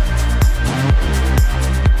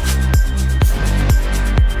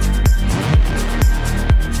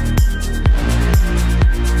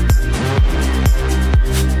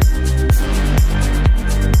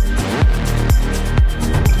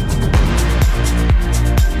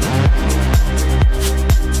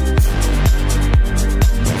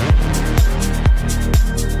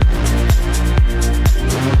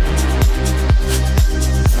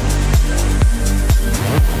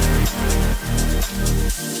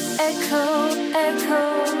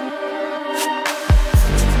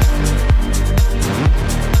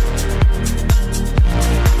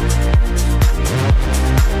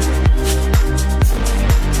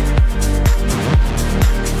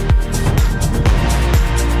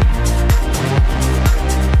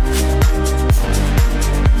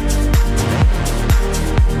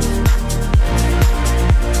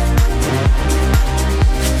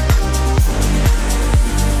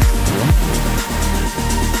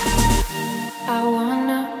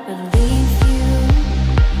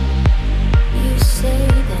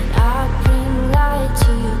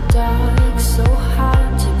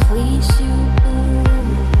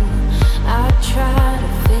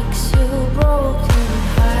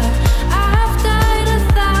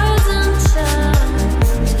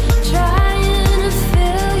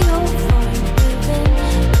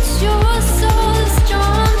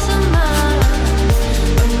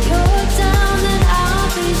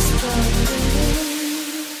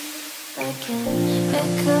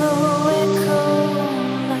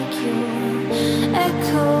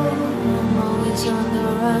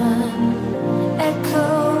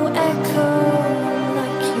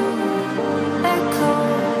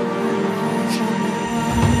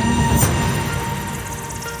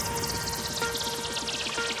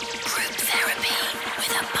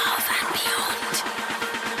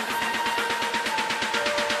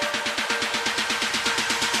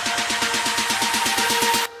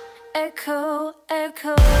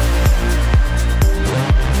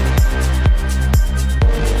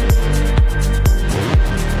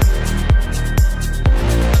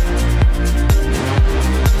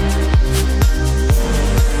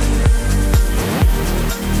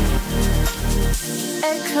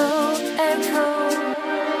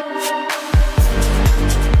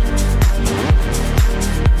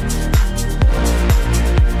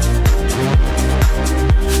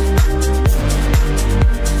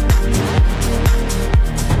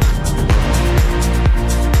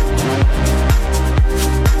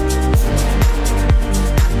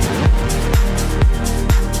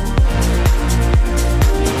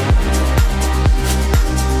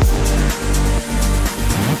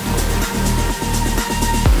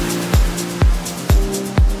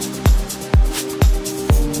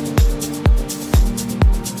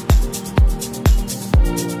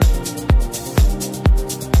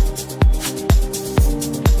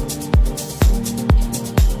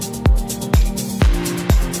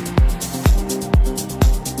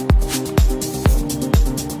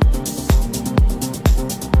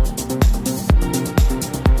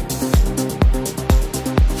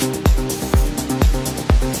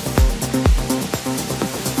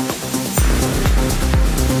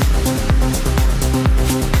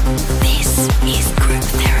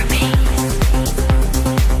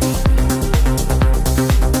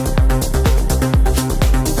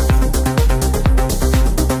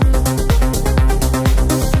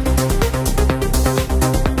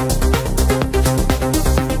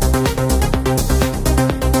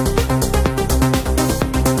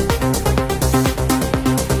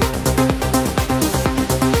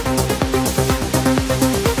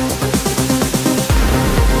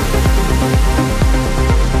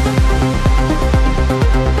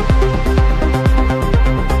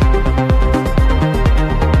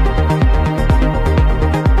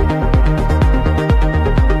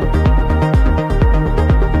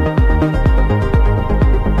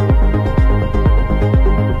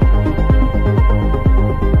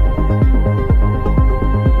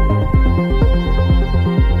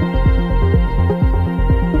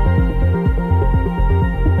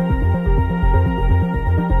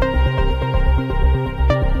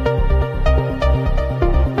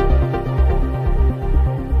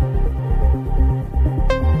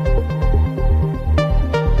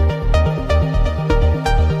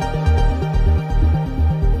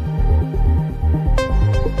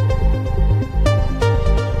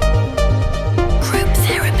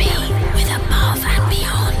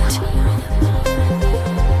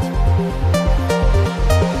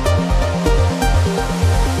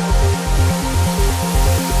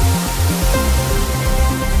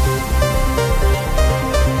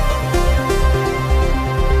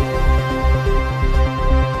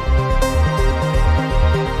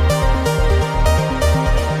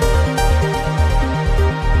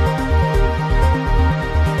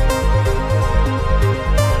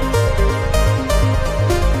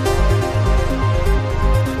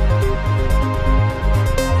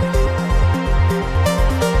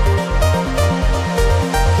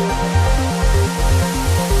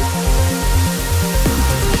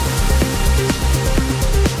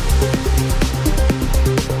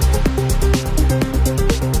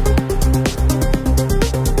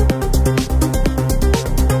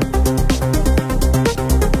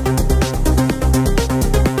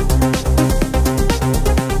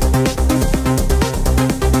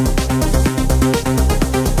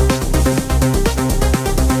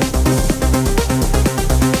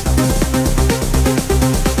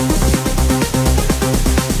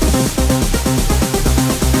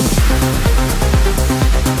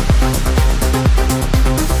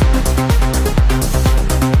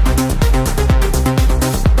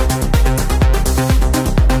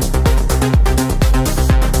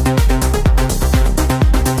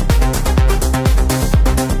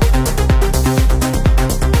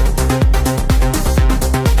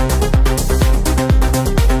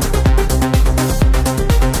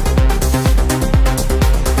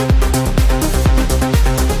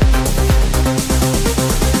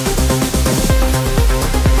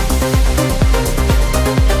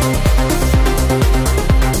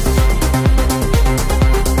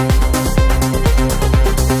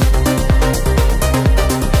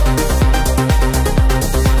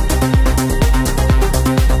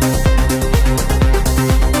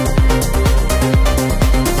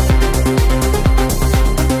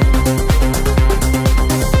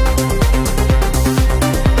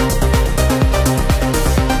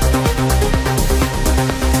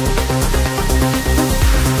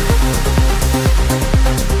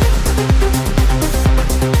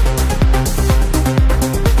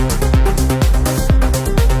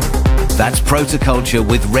 Protoculture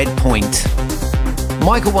with Red Point.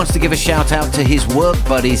 Michael wants to give a shout out to his work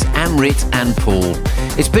buddies Amrit and Paul.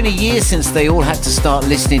 It's been a year since they all had to start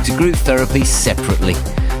listening to Group Therapy separately.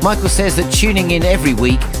 Michael says that tuning in every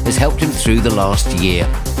week has helped him through the last year.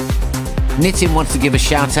 Nitin wants to give a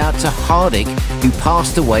shout out to Hardik, who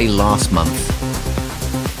passed away last month.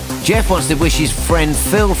 Jeff wants to wish his friend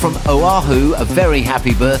Phil from Oahu a very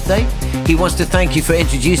happy birthday. He wants to thank you for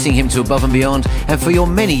introducing him to Above and Beyond and for your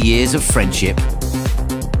many years of friendship.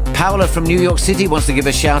 Paola from New York City wants to give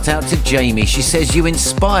a shout out to Jamie. She says you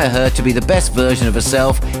inspire her to be the best version of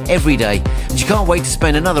herself every day. And she can't wait to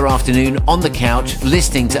spend another afternoon on the couch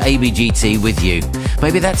listening to ABGT with you.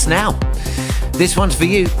 Maybe that's now. This one's for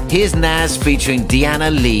you. Here's Naz featuring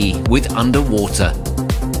Deanna Lee with Underwater.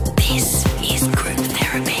 This is Group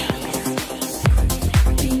Therapy.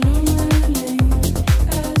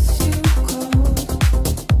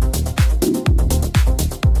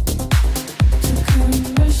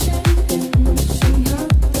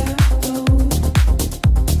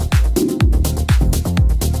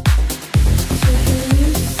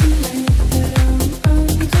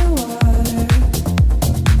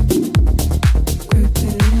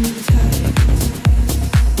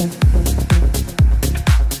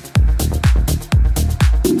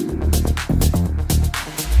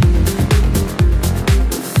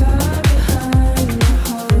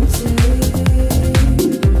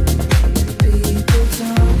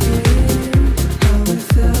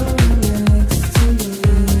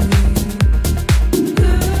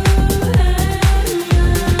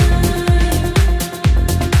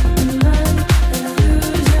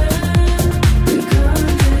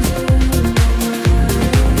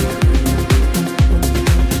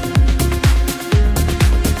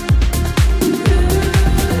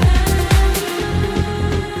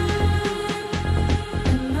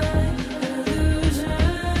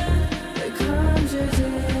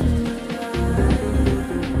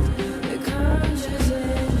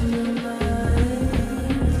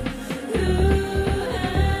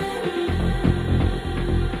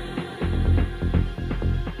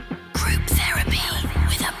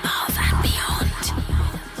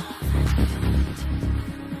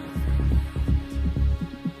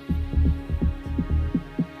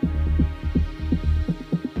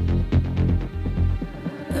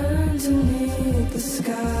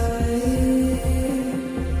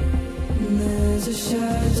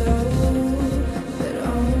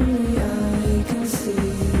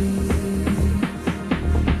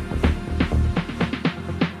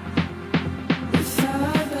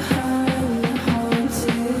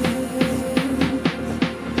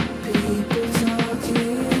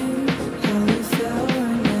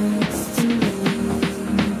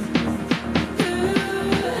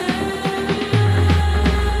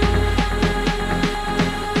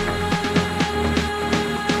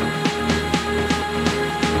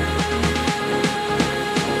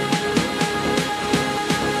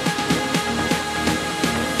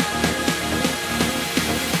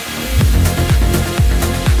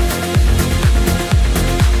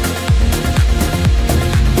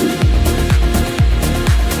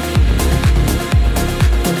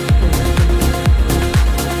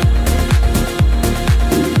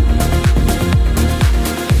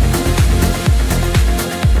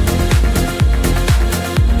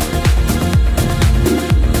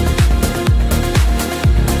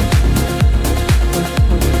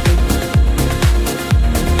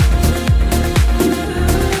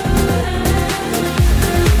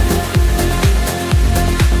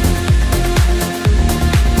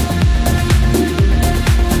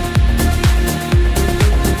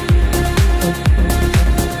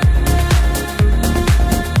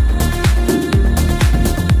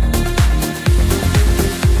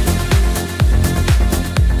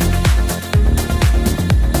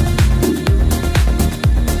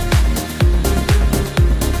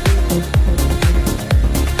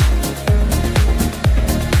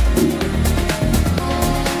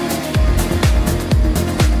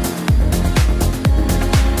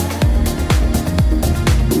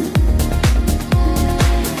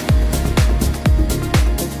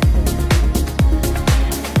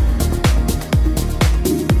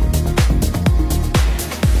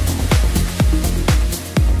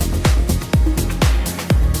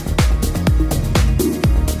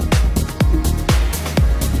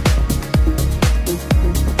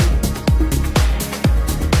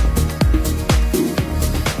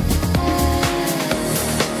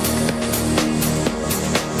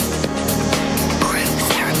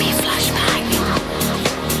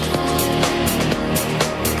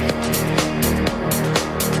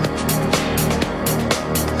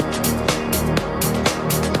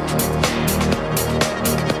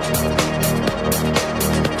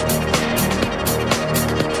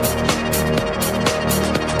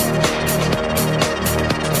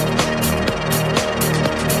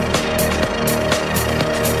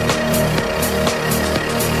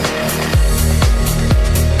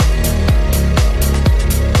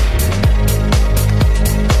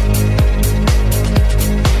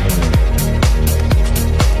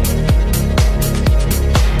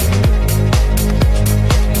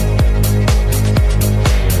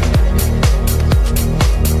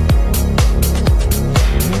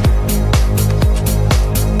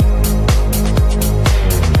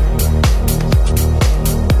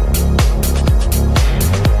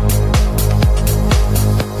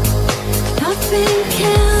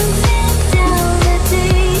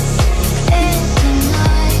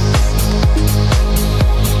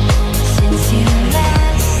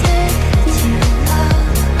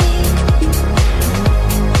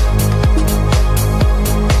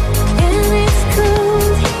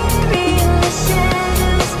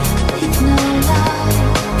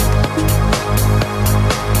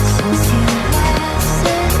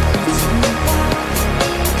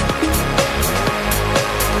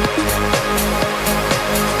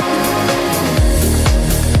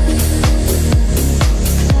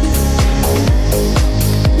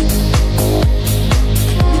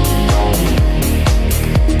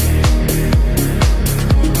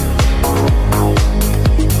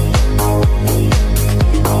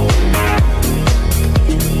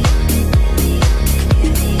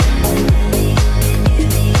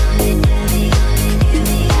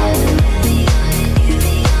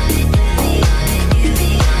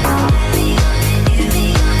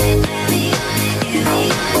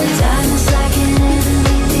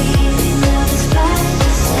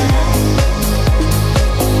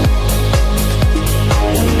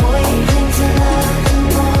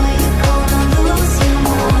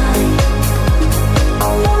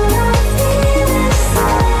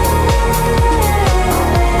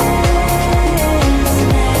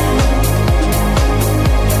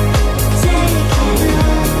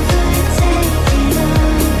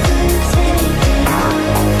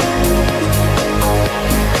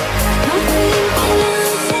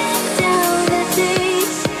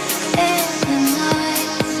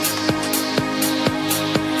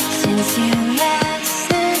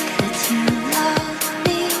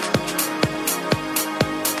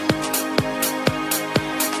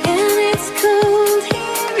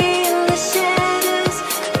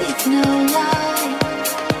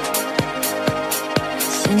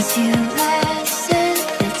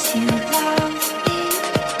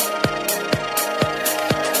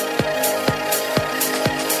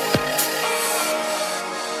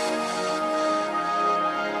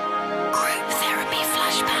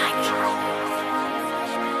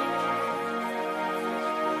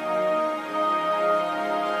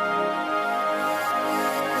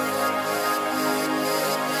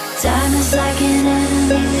 Time is like an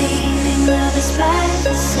enemy leaving lovers by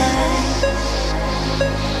the side.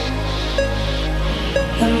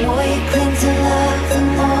 The more you cling to love, the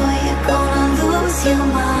more you're gonna lose your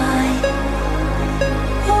mind.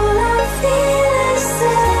 All I feel is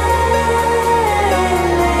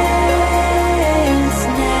silence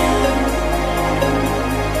now,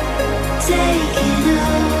 taking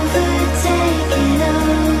over, taking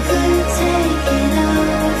over, taking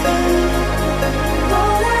over.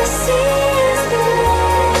 All I see is black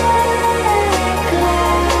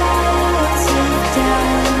clouds of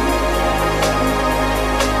doubt,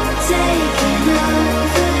 taking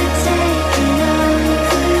over, taking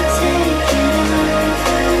over, taking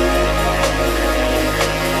over.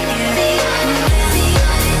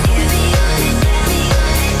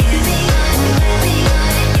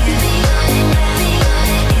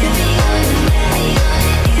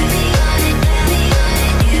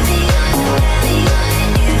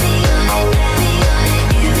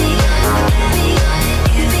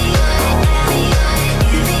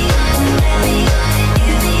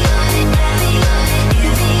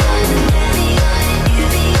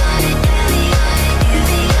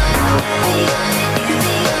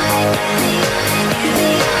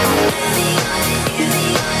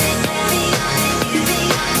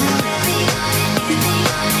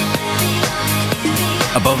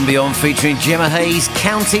 Above and Beyond featuring Gemma Hayes,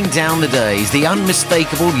 Counting Down the Days, the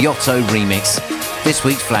unmistakable Yotto remix. This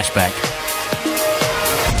week's Flashback.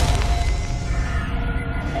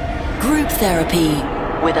 Group therapy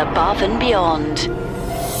with Above and Beyond.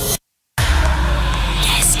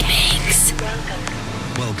 Guest mix.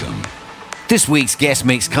 Welcome. This week's guest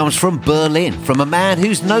mix comes from Berlin, from a man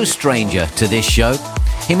who's no stranger to this show.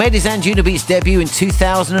 He made his Anjunabeats debut in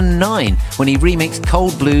 2009 when he remixed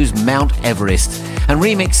Cold Blues' Mount Everest and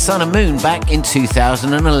remixed Sun and Moon back in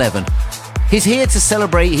 2011. He's here to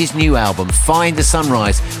celebrate his new album, Find the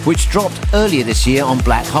Sunrise, which dropped earlier this year on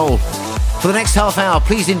Black Hole. For the next half hour,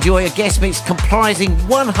 please enjoy a guest mix comprising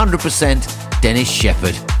 100% Dennis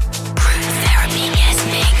Sheperd. Group therapy guest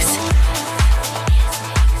mix.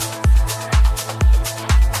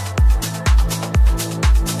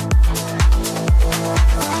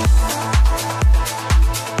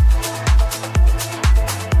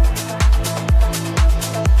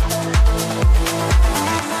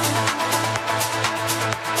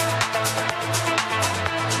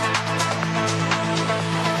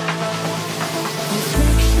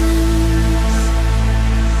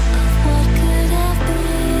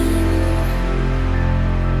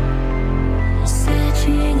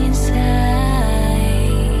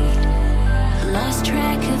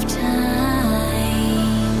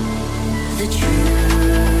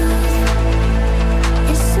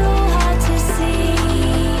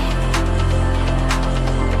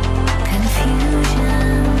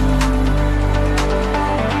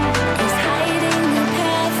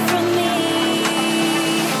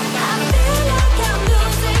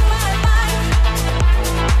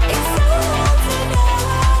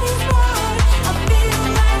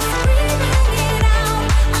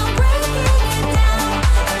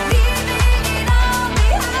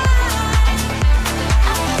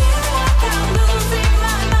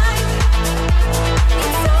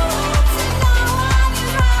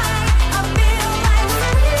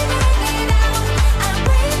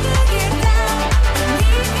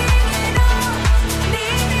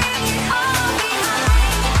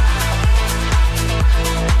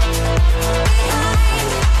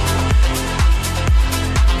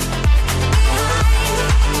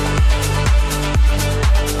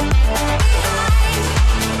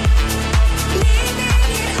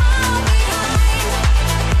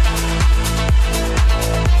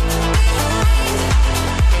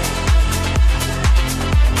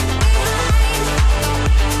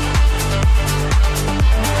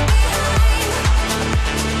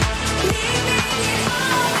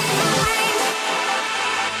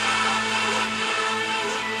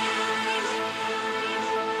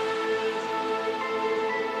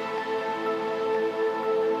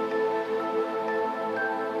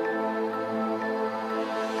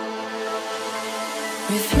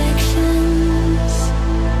 Reflections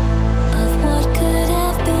of what could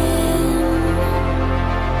have been,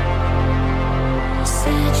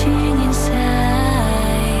 searching inside,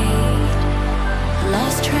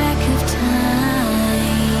 lost track.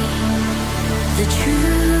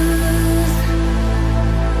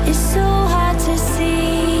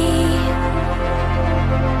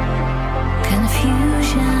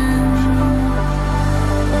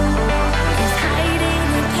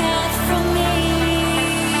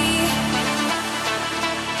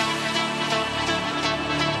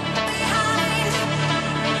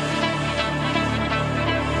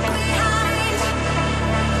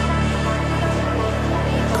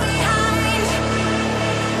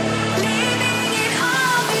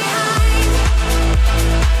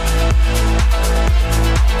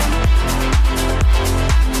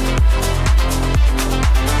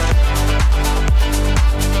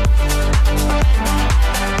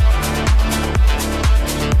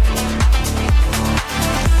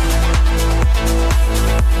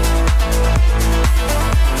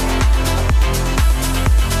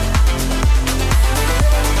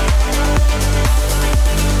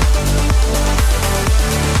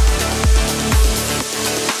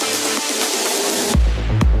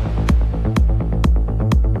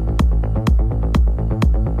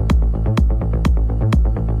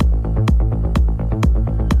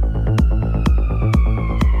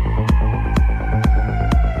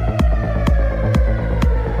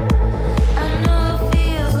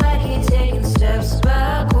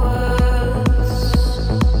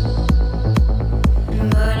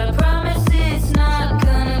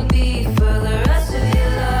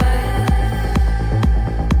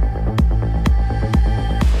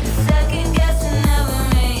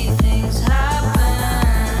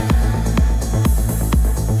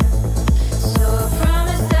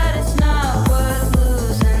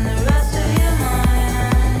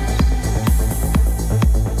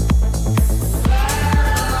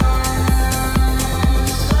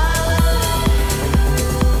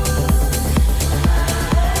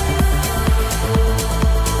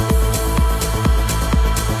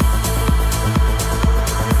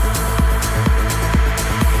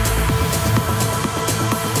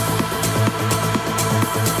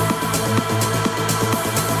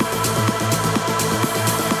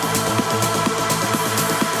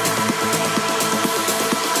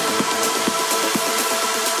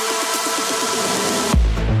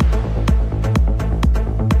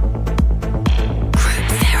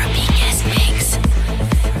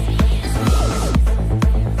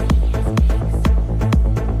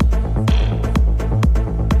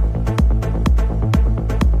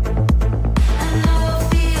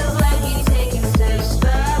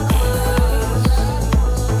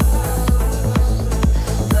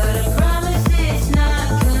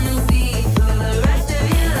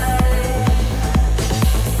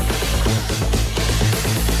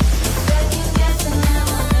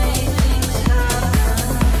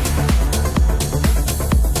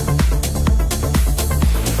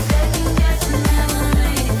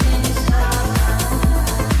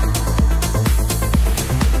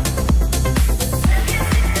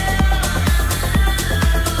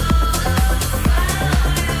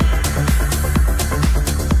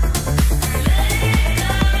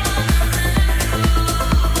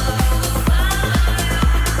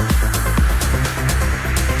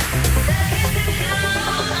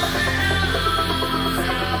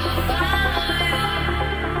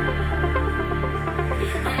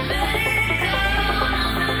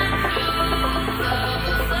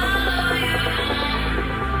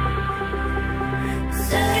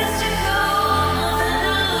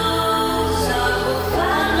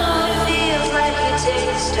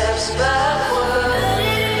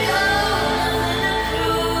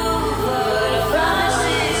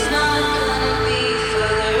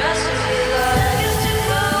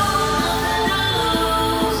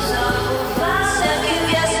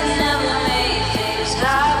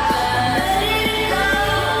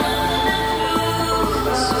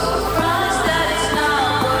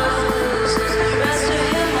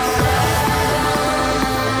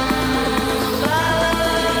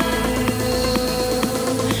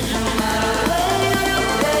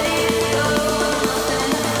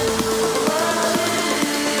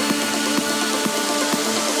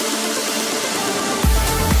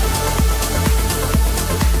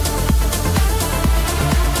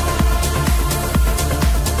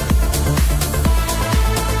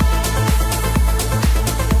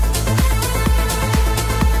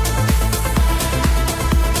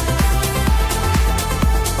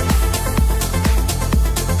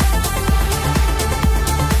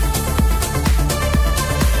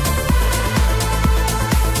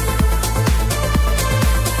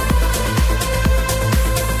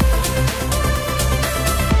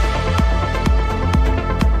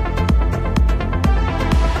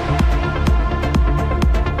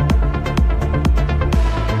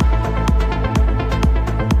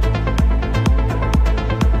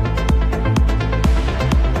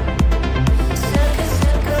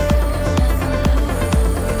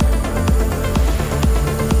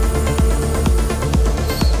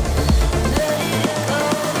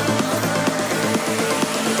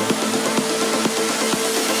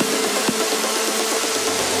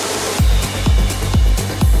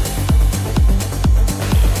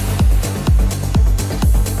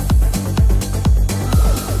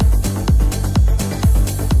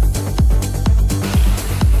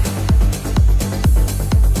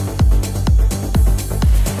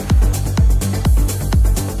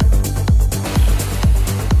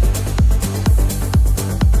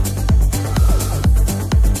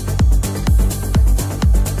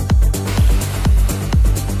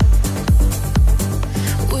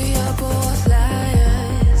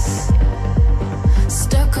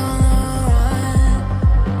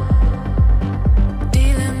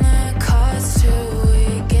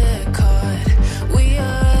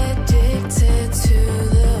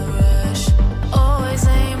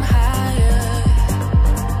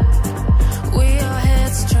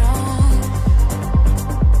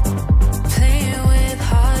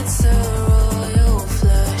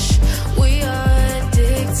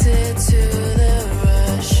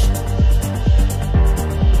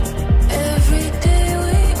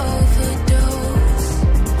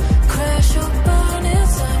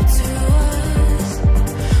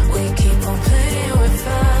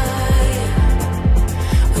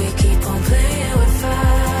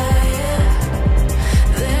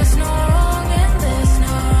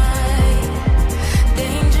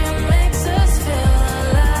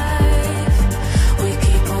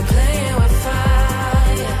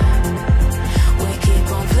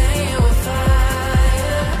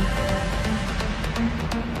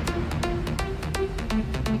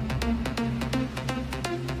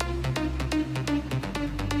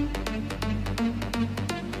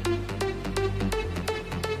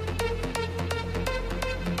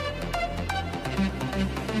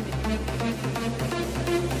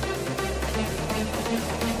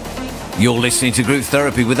 You're listening to Group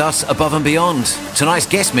Therapy with us, Above and Beyond. Tonight's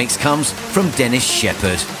guest mix comes from Dennis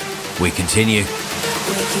Sheperd. We continue.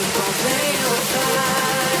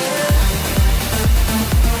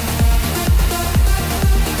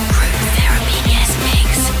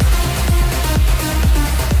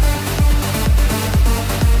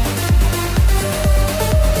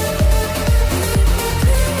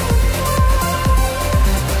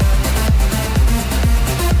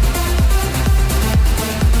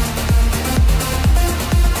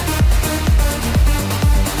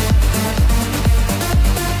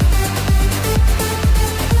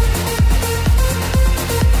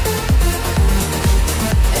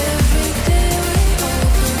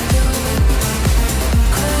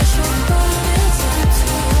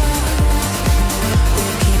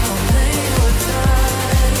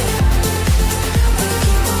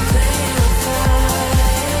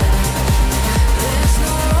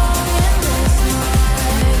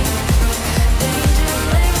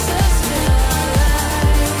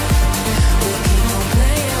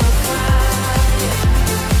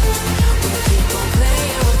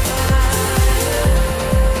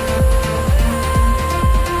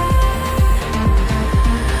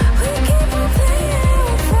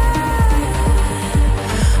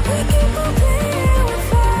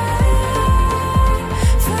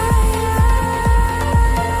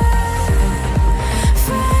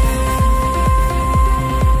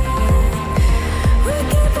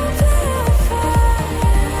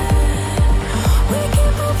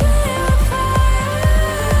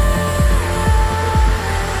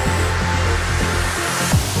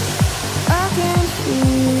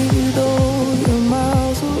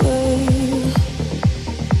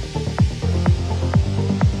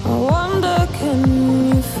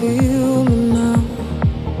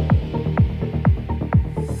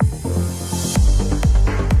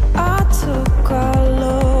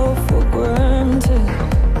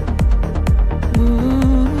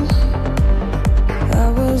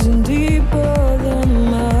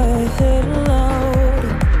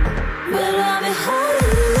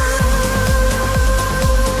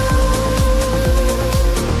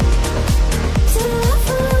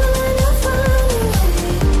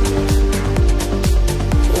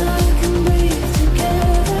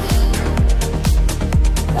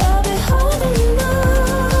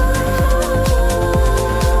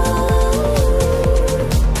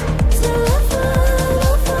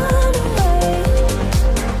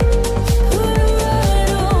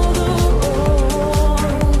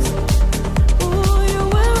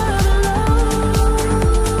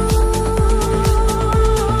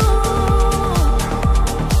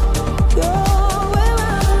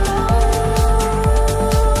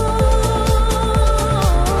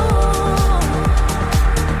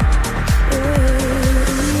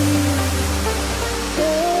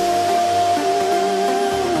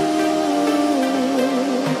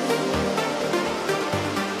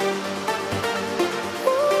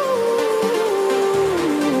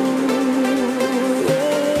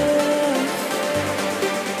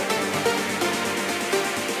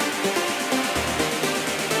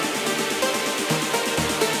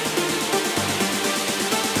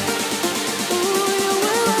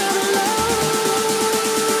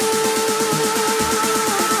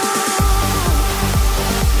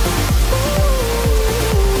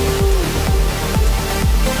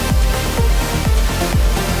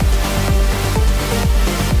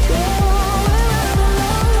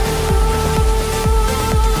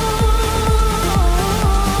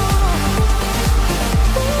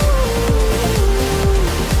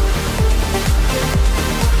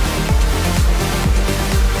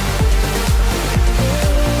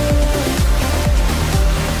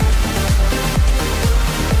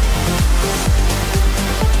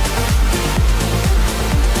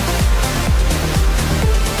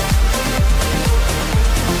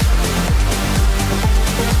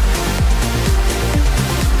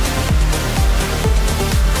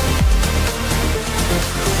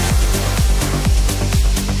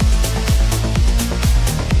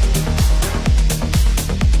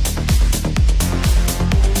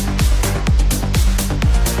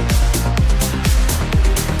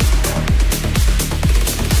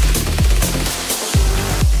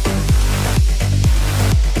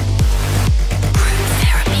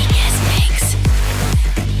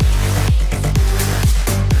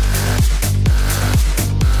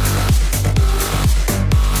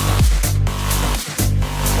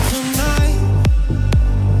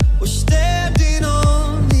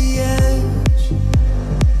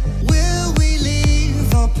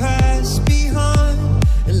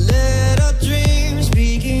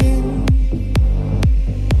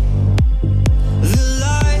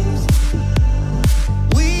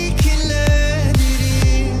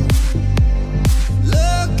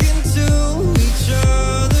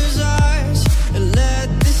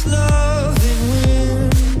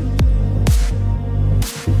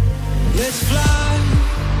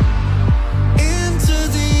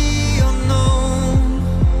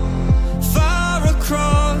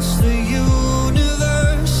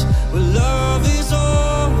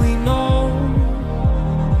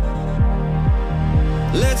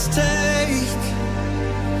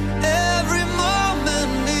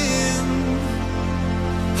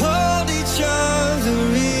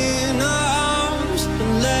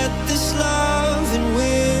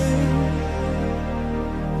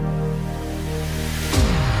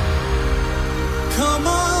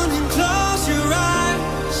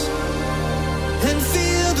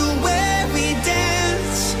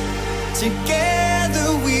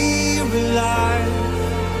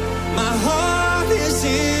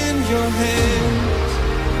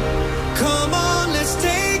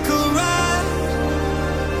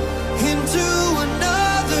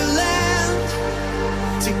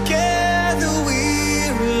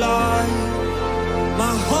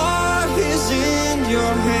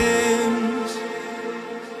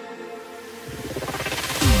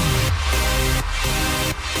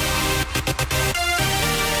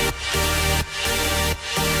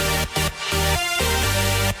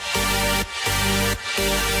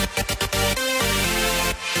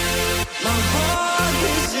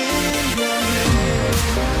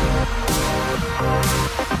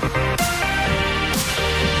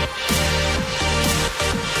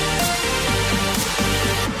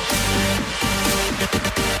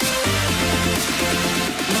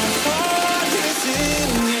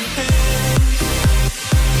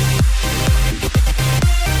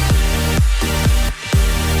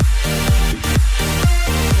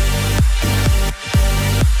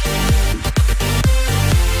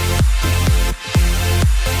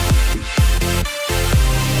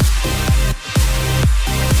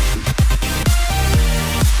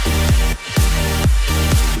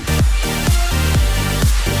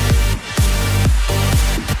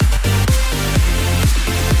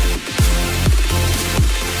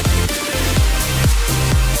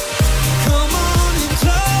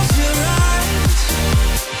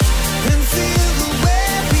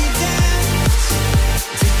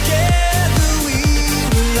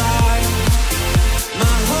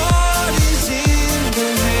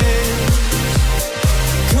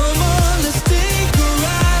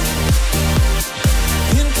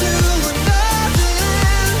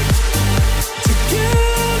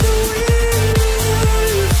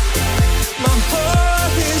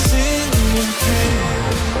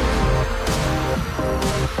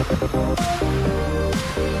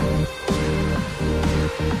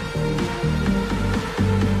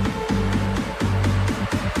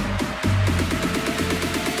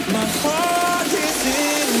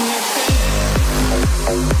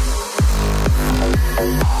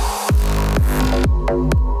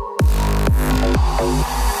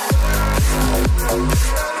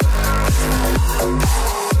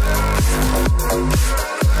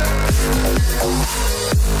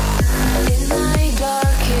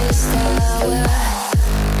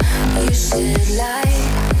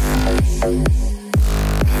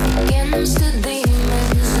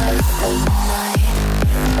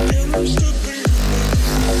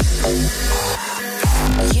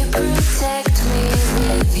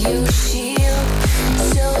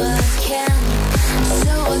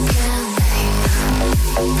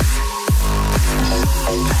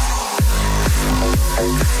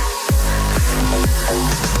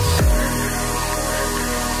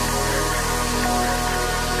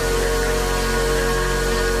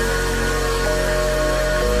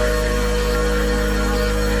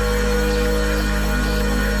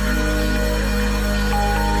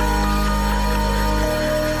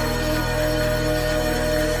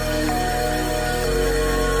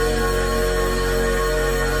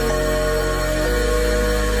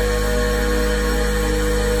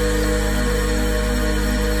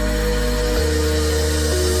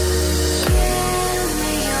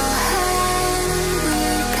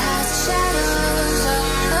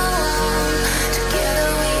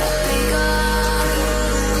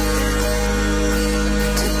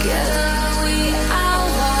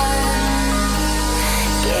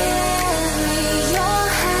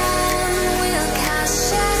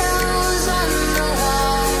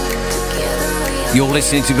 You're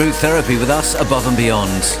listening to Group Therapy with us, Above and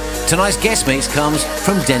Beyond. Tonight's guest mix comes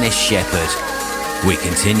from Dennis Sheperd. We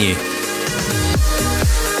continue.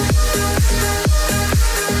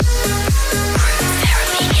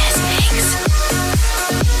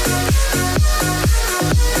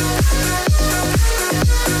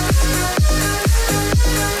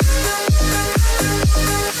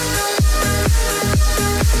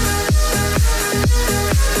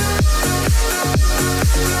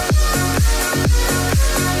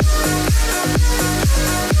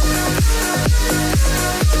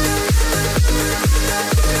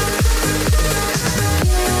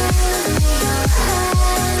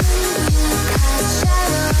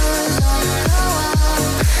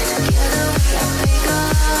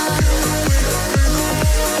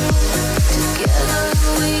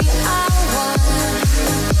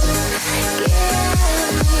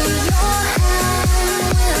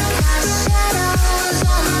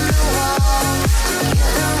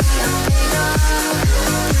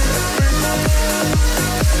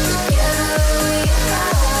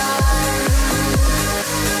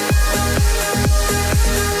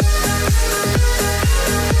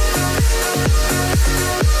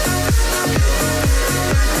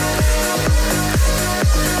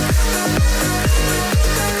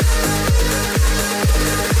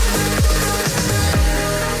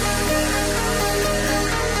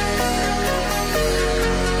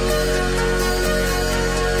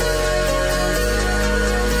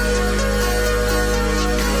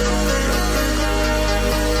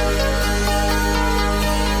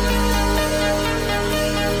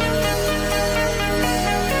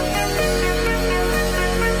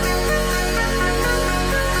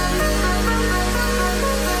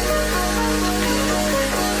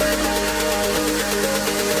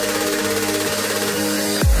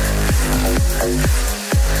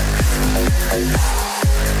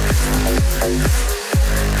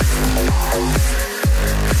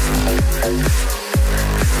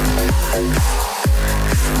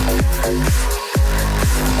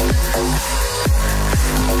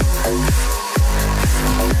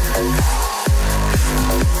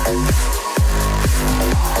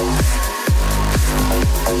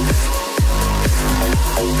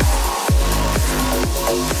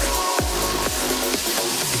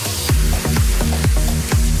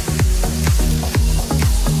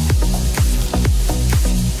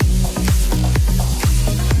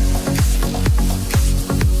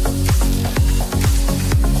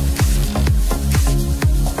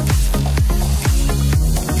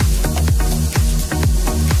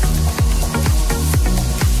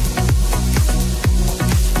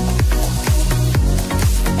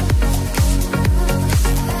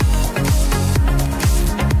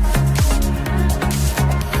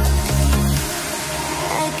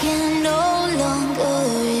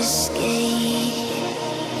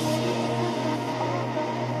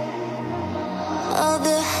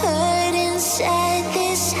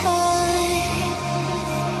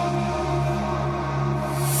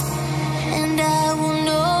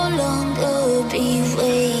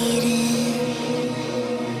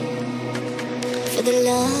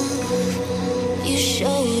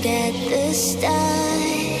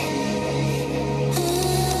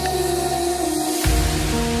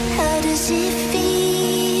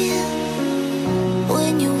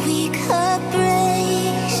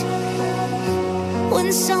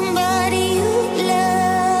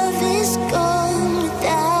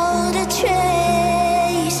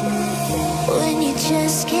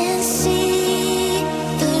 just can't see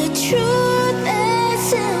the truth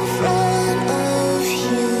that's in front of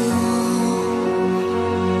you.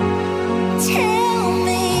 Tell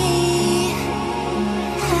me,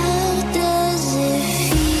 how does it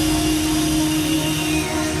feel?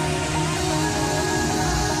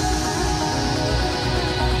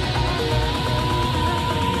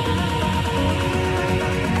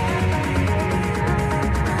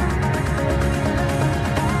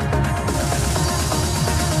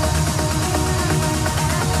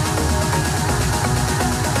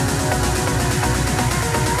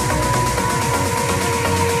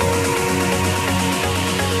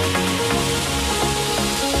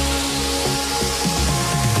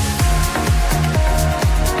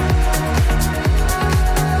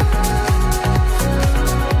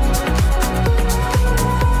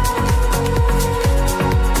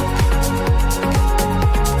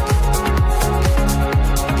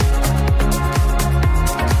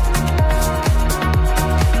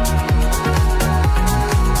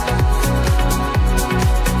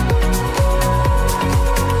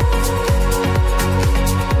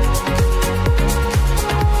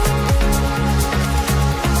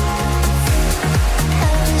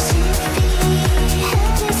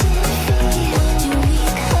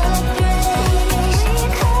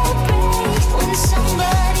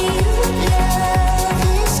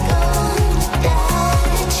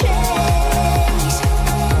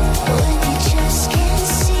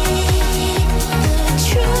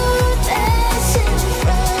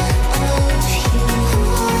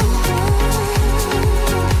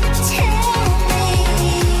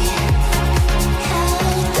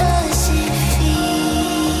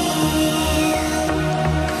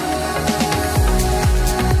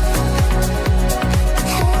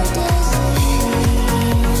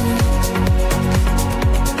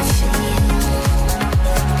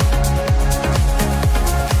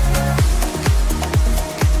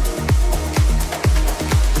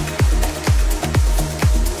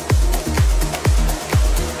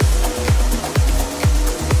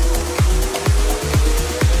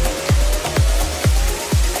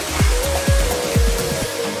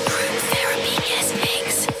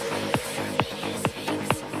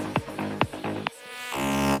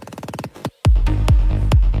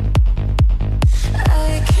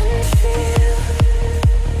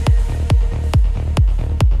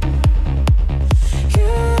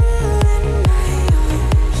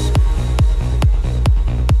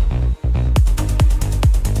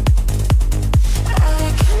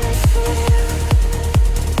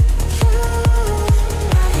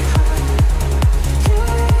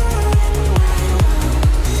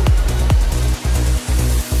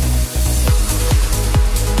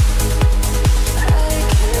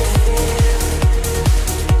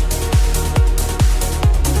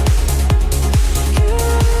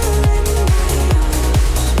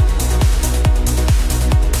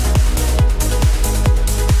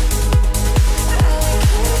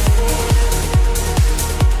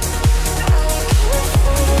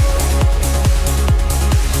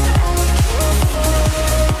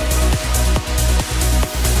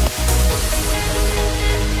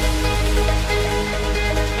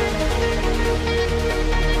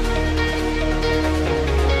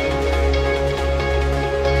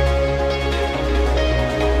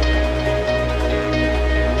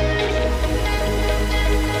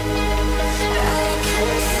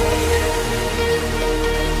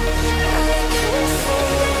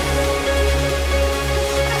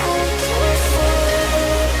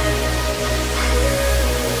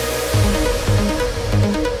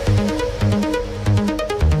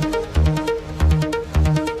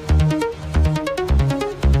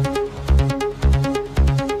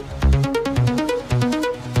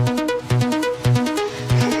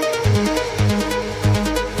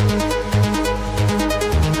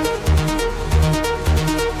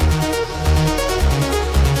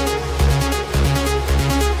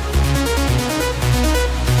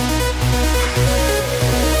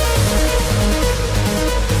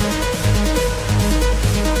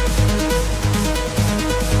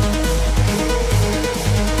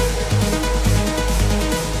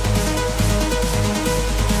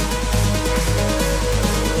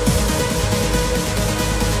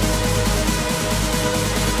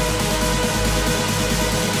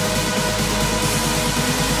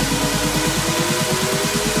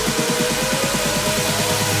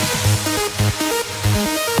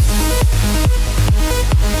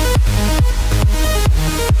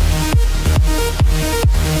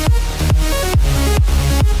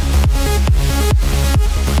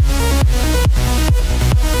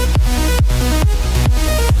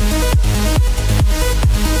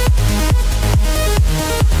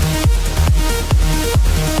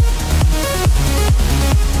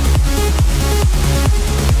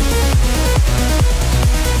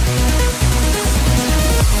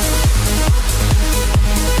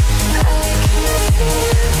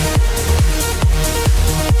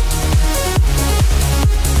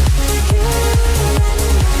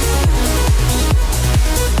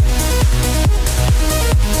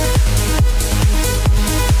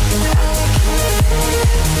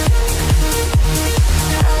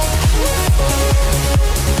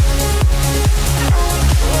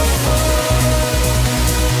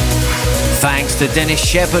 to Dennis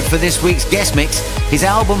Sheperd for this week's guest mix. His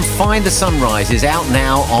album Find the Sunrise is out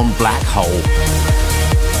now on Black Hole.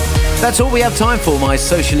 That's all we have time for, my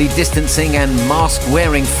socially distancing and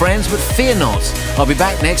mask-wearing friends, but fear not. I'll be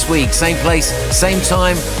back next week, same place, same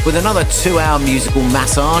time, with another 2-hour musical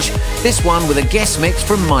massage, this one with a guest mix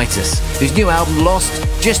from Midas, whose new album Lost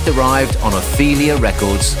just arrived on Ophelia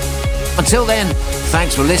Records. Until then,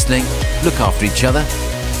 thanks for listening, look after each other,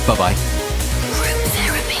 bye-bye.